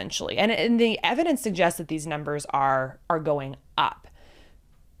now, essentially. And the evidence suggests that these numbers are going up.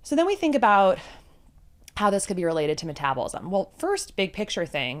 So then we think about how this could be related to metabolism. Well, first, big picture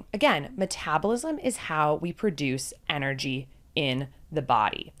thing, again, metabolism is how we produce energy in the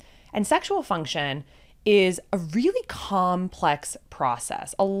body. And sexual function is a really complex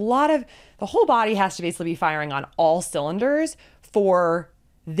process. The whole body has to basically be firing on all cylinders for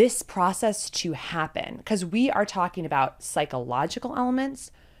this process to happen, because we are talking about psychological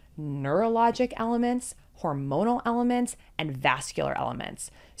elements, neurologic elements, hormonal elements, and vascular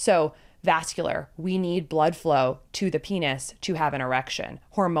elements. So vascular, we need blood flow to the penis to have an erection.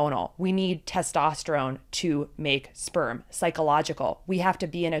 Hormonal, we need testosterone to make sperm. Psychological, we have to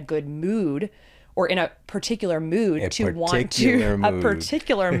be in a good mood or in a particular mood to want to,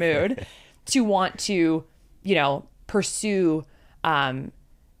 pursue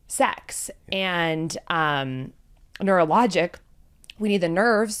sex. And neurologic, we need the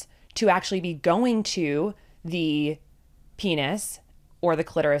nerves to actually be going to the penis or the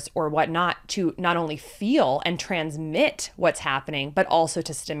clitoris or whatnot to not only feel and transmit what's happening, but also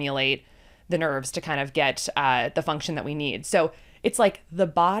to stimulate the nerves to kind of get the function that we need. So it's like the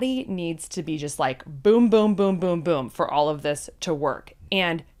body needs to be just like boom, boom, boom, boom, boom for all of this to work.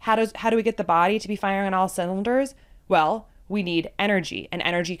 And how do we get the body to be firing on all cylinders? Well, we need energy, and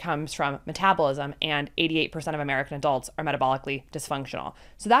energy comes from metabolism, and 88% of American adults are metabolically dysfunctional.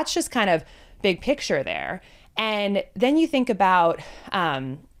 So that's just kind of big picture there. And then you think about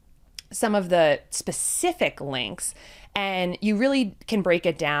some of the specific links, and you really can break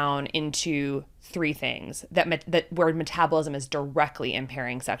it down into three things that where metabolism is directly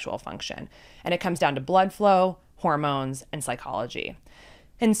impairing sexual function. And it comes down to blood flow, hormones, and psychology.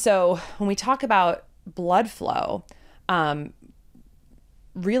 And so when we talk about blood flow,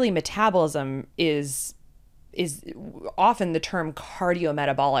 really metabolism is often the term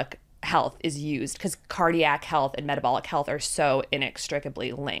cardiometabolic health is used, because cardiac health and metabolic health are so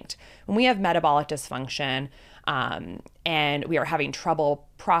inextricably linked. When we have metabolic dysfunction and we are having trouble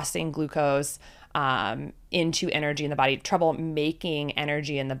processing glucose into energy in the body, trouble making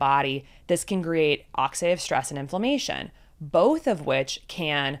energy in the body, this can create oxidative stress and inflammation, both of which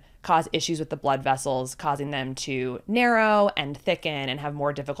can cause issues with the blood vessels, causing them to narrow and thicken and have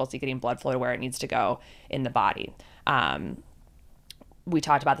more difficulty getting blood flow to where it needs to go in the body. We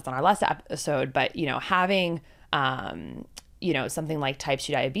talked about this on our last episode, but having something like type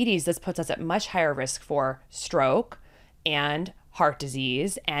 2 diabetes, this puts us at much higher risk for stroke and heart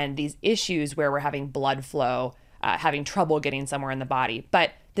disease and these issues where we're having blood flow, having trouble getting somewhere in the body.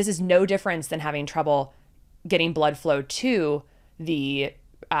 But this is no difference than having trouble getting blood flow to the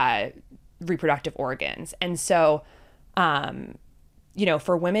reproductive organs. And so,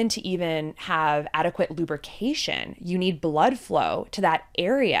 for women to even have adequate lubrication, you need blood flow to that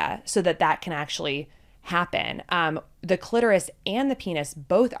area so that can actually happen. The clitoris and the penis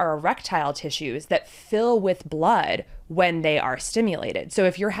both are erectile tissues that fill with blood when they are stimulated. So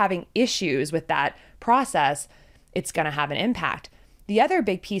if you're having issues with that process, it's going to have an impact. The other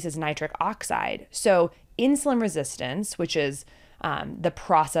big piece is nitric oxide. So insulin resistance, which is the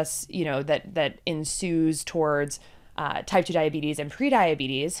process, that ensues towards type 2 diabetes and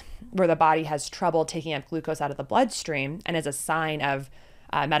prediabetes, where the body has trouble taking up glucose out of the bloodstream and is a sign of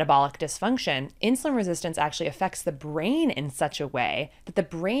metabolic dysfunction. Insulin resistance actually affects the brain in such a way that the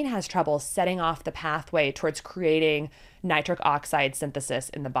brain has trouble setting off the pathway towards creating nitric oxide synthesis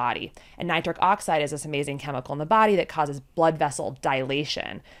in the body. And nitric oxide is this amazing chemical in the body that causes blood vessel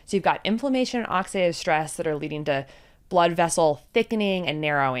dilation. So you've got inflammation and oxidative stress that are leading to blood vessel thickening and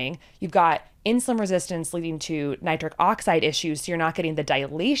narrowing. You've got insulin resistance leading to nitric oxide issues, so you're not getting the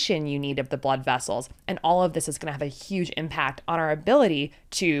dilation you need of the blood vessels. And all of this is going to have a huge impact on our ability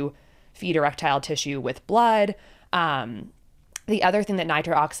to feed erectile tissue with blood. The other thing that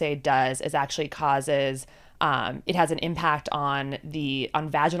nitric oxide does is actually causes, it has an impact on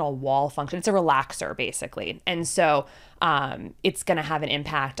vaginal wall function. It's a relaxer, basically. And so it's going to have an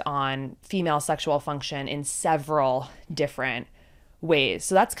impact on female sexual function in several different ways.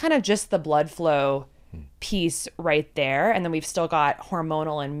 So that's kind of just the blood flow piece right there. And then we've still got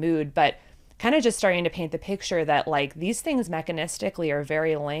hormonal and mood, but kind of just starting to paint the picture that like these things mechanistically are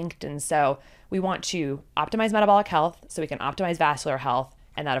very linked. And so we want to optimize metabolic health so we can optimize vascular health.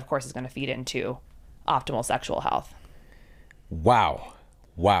 And that, of course, is going to feed into optimal sexual health. Wow.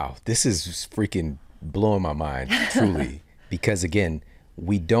 Wow. This is freaking blowing my mind, truly. Because again,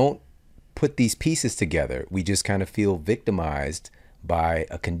 we don't put these pieces together. We just kind of feel victimized by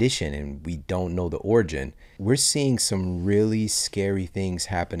a condition and we don't know the origin. We're seeing some really scary things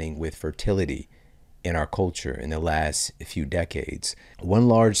happening with fertility in our culture in the last few decades. One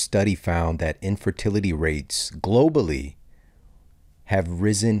large study found that infertility rates globally have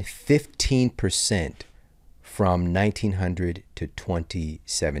risen 15% from 1900 to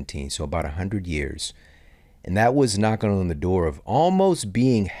 2017, so about 100 years. And that was knocking on the door of almost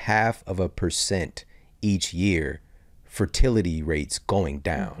being 0.5% each year, fertility rates going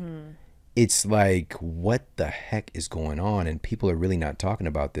down. Mm-hmm. It's like, what the heck is going on? And people are really not talking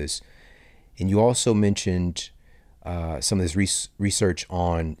about this. And you also mentioned some of this research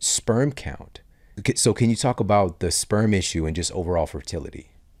on sperm count. So can you talk about the sperm issue and just overall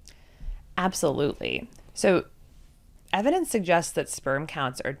fertility? Absolutely. So evidence suggests that sperm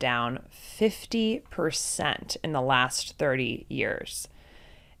counts are down 50% in the last 30 years.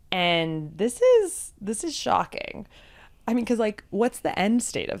 And this is shocking. I mean, because like, what's the end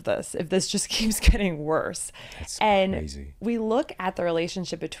state of this if this just keeps getting worse? That's and crazy. We look at the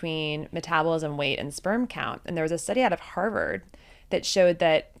relationship between metabolism, weight, and sperm count. And there was a study out of Harvard that showed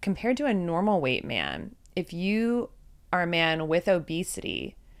that compared to a normal weight man, if you are a man with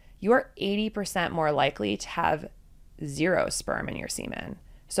obesity, you are 80% more likely to have zero sperm in your semen.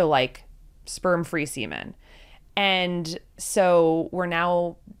 So like sperm-free semen. And so we're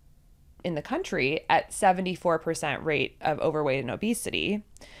now in the country at 74% rate of overweight and obesity.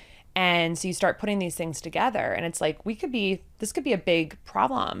 And so you start putting these things together and it's like, this could be a big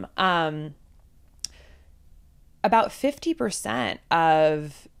problem. About 50%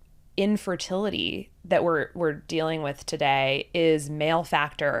 of infertility that we're dealing with today is male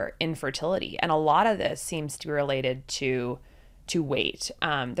factor infertility. And a lot of this seems to be related to weight.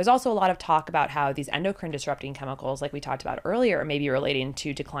 There's also a lot of talk about how these endocrine disrupting chemicals, like we talked about earlier, may be relating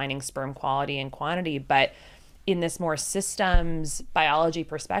to declining sperm quality and quantity. But in this more systems biology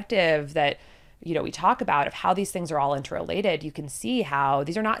perspective that, you know, we talk about of how these things are all interrelated, you can see how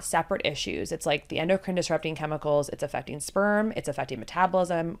these are not separate issues. It's like the endocrine disrupting chemicals, it's affecting sperm, it's affecting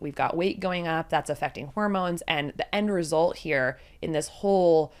metabolism. We've got weight going up, that's affecting hormones. And the end result here in this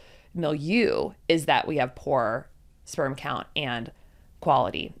whole milieu is that we have poor sperm count and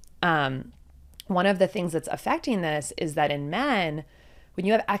quality. One of the things that's affecting this is that in men, when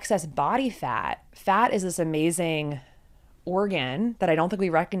you have excess body fat is this amazing organ that I don't think we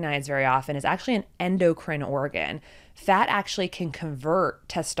recognize very often, is actually an endocrine organ. Fat actually can convert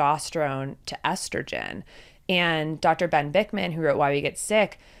testosterone to estrogen. And Dr. Ben Bickman, who wrote Why We Get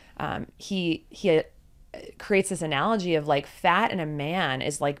Sick, he creates this analogy of like fat in a man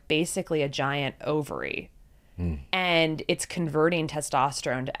is like basically a giant ovary. And it's converting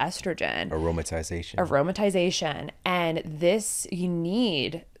testosterone to estrogen. Aromatization. And this, you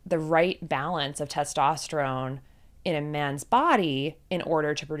need the right balance of testosterone in a man's body in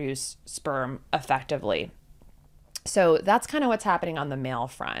order to produce sperm effectively. So that's kind of what's happening on the male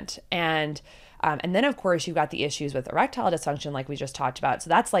front. And then, of course, you've got the issues with erectile dysfunction, like we just talked about.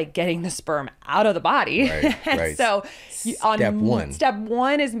 So that's like getting the sperm out of the body. Right. So step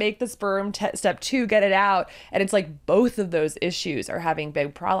one is make the sperm. Step two, get it out. And it's like both of those issues are having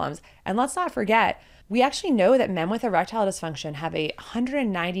big problems. And let's not forget, we actually know that men with erectile dysfunction have a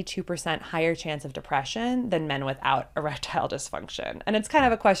 192% higher chance of depression than men without erectile dysfunction. And it's kind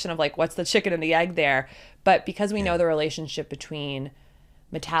of a question of like, what's the chicken and the egg there? But because we know the relationship between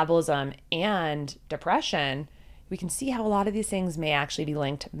metabolism and depression, we can see how a lot of these things may actually be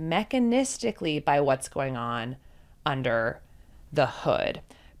linked mechanistically by what's going on under the hood.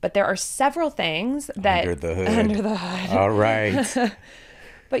 But there are several things that under the hood. All right.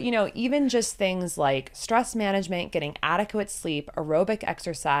 But, you know, even just things like stress management, getting adequate sleep, aerobic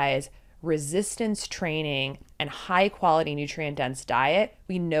exercise, resistance training, and high quality nutrient dense diet,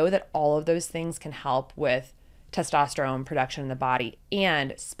 we know that all of those things can help with testosterone production in the body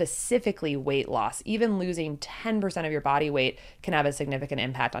and specifically weight loss. Even losing 10% of your body weight can have a significant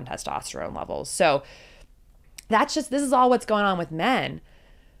impact on testosterone levels. So this is all what's going on with men.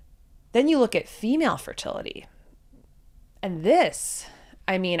 Then you look at female fertility. And this,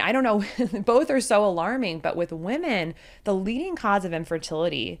 I mean, I don't know, both are so alarming, but with women, the leading cause of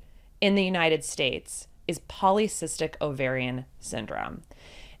infertility in the United States is polycystic ovarian syndrome.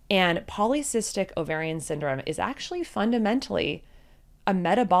 And polycystic ovarian syndrome is actually fundamentally a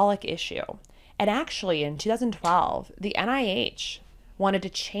metabolic issue. And actually in 2012, the NIH wanted to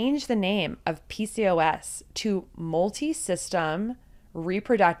change the name of PCOS to multi-system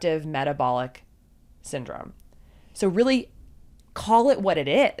reproductive metabolic syndrome. So really call it what it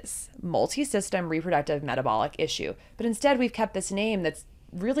is, multi-system reproductive metabolic issue. But instead we've kept this name that's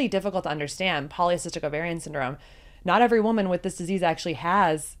really difficult to understand, polycystic ovarian syndrome. Not every woman with this disease actually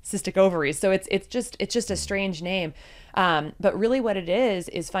has cystic ovaries. So it's just a strange name. But really what it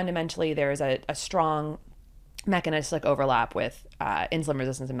is fundamentally there's a strong mechanistic overlap with insulin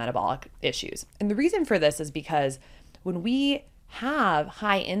resistance and metabolic issues. And the reason for this is because when we have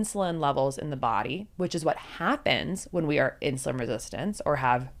high insulin levels in the body, which is what happens when we are insulin resistant or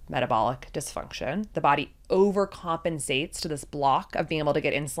have metabolic dysfunction, the body overcompensates to this block of being able to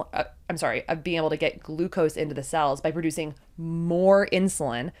get glucose into the cells by producing more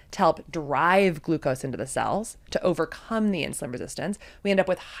insulin to help drive glucose into the cells to overcome the insulin resistance. We end up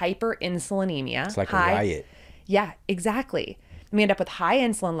with hyperinsulinemia. It's like a riot. Yeah, exactly. We end up with high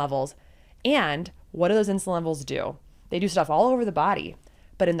insulin levels. And what do those insulin levels do? They do stuff all over the body.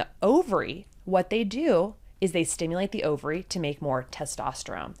 But in the ovary, what they do is they stimulate the ovary to make more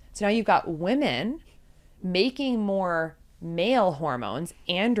testosterone. So now you've got women making more male hormones,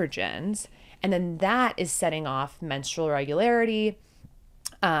 androgens, and then that is setting off menstrual irregularity,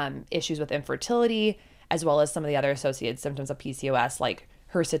 issues with infertility, as well as some of the other associated symptoms of PCOS like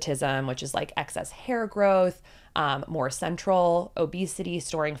hirsutism, which is like excess hair growth, more central obesity,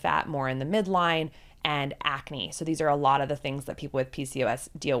 storing fat more in the midline, and acne. So these are a lot of the things that people with PCOS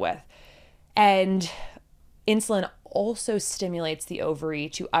deal with. And insulin also stimulates the ovary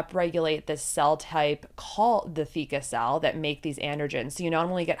to upregulate this cell type called the theca cell that make these androgens. So you not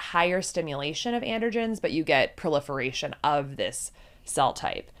only get higher stimulation of androgens, but you get proliferation of this cell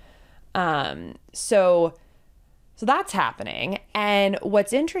type. So that's happening. And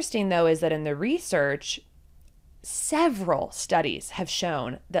what's interesting though is that in the research, several studies have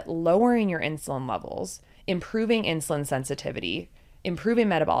shown that lowering your insulin levels, improving insulin sensitivity, improving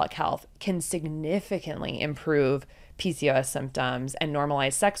metabolic health can significantly improve PCOS symptoms and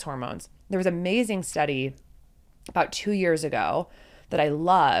normalize sex hormones. There was an amazing study about 2 years ago that I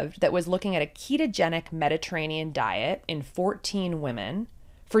loved that was looking at a ketogenic Mediterranean diet in 14 women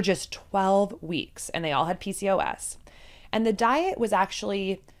for just 12 weeks, and they all had PCOS. And the diet was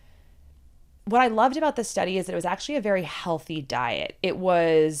actually, what I loved about this study is that it was actually a very healthy diet. It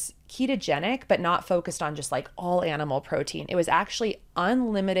was ketogenic, but not focused on just like all animal protein. It was actually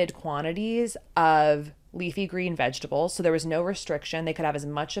unlimited quantities of leafy green vegetables. So there was no restriction. They could have as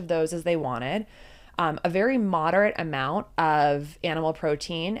much of those as they wanted. A very moderate amount of animal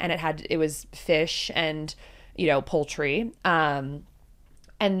protein, and it was fish and, poultry. And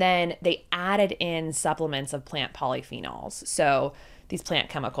then they added in supplements of plant polyphenols. So these plant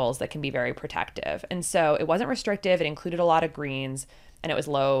chemicals that can be very protective. And so it wasn't restrictive. It included a lot of greens, and it was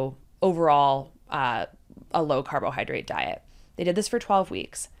low overall, a low carbohydrate diet. They did this for 12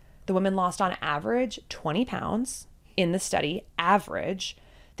 weeks. The women lost on average 20 pounds in the study, average.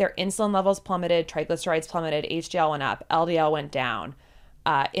 Their insulin levels plummeted, triglycerides plummeted, HDL went up, LDL went down,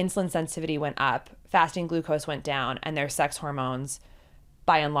 insulin sensitivity went up, fasting glucose went down, and their sex hormones,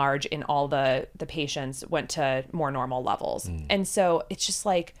 by and large, in all the patients, went to more normal levels. And so it's just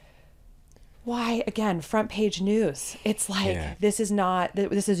like, why, again, front page news? It's like, this is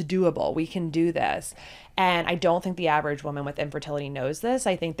doable. We can do this. And I don't think the average woman with infertility knows this.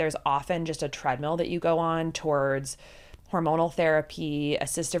 I think there's often just a treadmill that you go on towards hormonal therapy,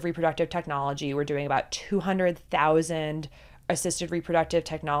 assistive reproductive technology. We're doing about 200,000 assisted reproductive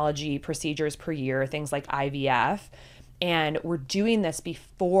technology procedures per year, things like IVF. And we're doing this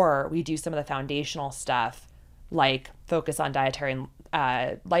before we do some of the foundational stuff, like focus on dietary and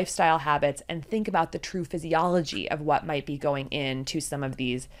lifestyle habits and think about the true physiology of what might be going into some of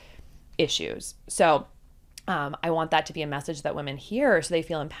these issues. So I want that to be a message that women hear so they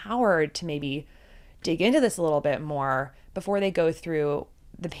feel empowered to maybe dig into this a little bit more before they go through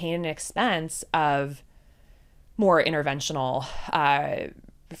the pain and expense of more interventional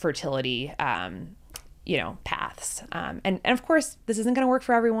fertility paths. And of course, this isn't going to work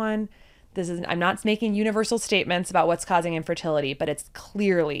for everyone. I'm not making universal statements about what's causing infertility, but it's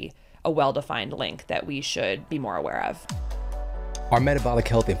clearly a well-defined link that we should be more aware of. Our metabolic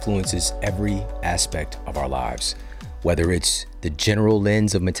health influences every aspect of our lives, whether it's the general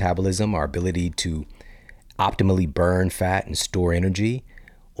lens of metabolism, our ability to optimally burn fat and store energy,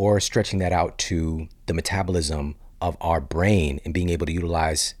 or stretching that out to the metabolism of our brain and being able to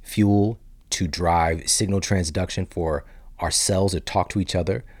utilize fuel to drive signal transduction for our cells to talk to each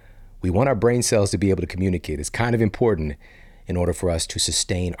other. We want our brain cells to be able to communicate. It's kind of important in order for us to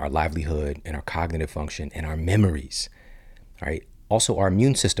sustain our livelihood and our cognitive function and our memories. All right. Also, our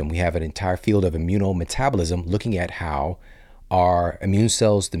immune system. We have an entire field of immunometabolism looking at how our immune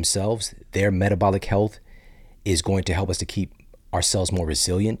cells themselves, their metabolic health is going to help us to keep our cells more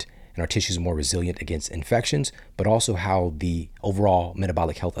resilient and our tissues more resilient against infections, but also how the overall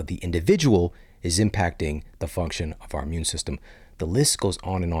metabolic health of the individual is impacting the function of our immune system. The list goes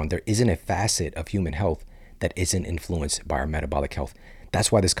on and on. There isn't a facet of human health that isn't influenced by our metabolic health.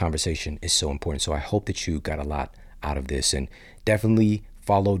 That's why this conversation is so important. So I hope that you got a lot out of this, and definitely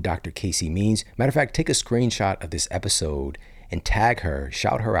follow Dr. Casey Means. Matter of fact, take a screenshot of this episode and tag her,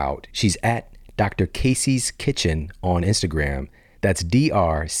 shout her out. She's at Dr. Casey's Kitchen on Instagram. That's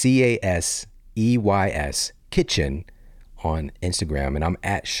DrCaseys Kitchen on Instagram. And I'm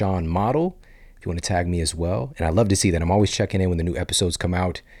at Sean Model if you want to tag me as well. And I love to see that. I'm always checking in when the new episodes come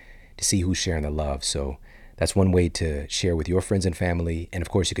out to see who's sharing the love. So that's one way to share with your friends and family. And of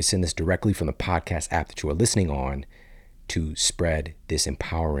course, you can send this directly from the podcast app that you are listening on to spread this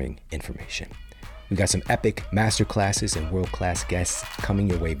empowering information. We got some epic masterclasses and world-class guests coming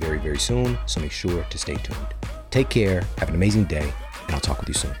your way very, very soon. So make sure to stay tuned. Take care, have an amazing day, and I'll talk with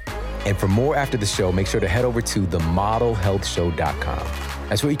you soon. And for more after the show, make sure to head over to themodelhealthshow.com.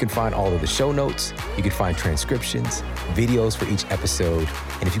 That's where you can find all of the show notes. You can find transcriptions, videos for each episode.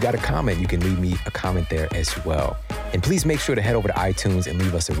 And if you got a comment, you can leave me a comment there as well. And please make sure to head over to iTunes and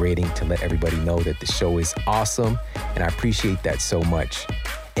leave us a rating to let everybody know that the show is awesome. And I appreciate that so much.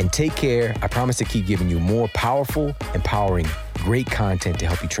 And take care. I promise to keep giving you more powerful, empowering, great content to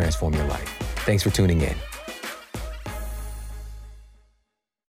help you transform your life. Thanks for tuning in.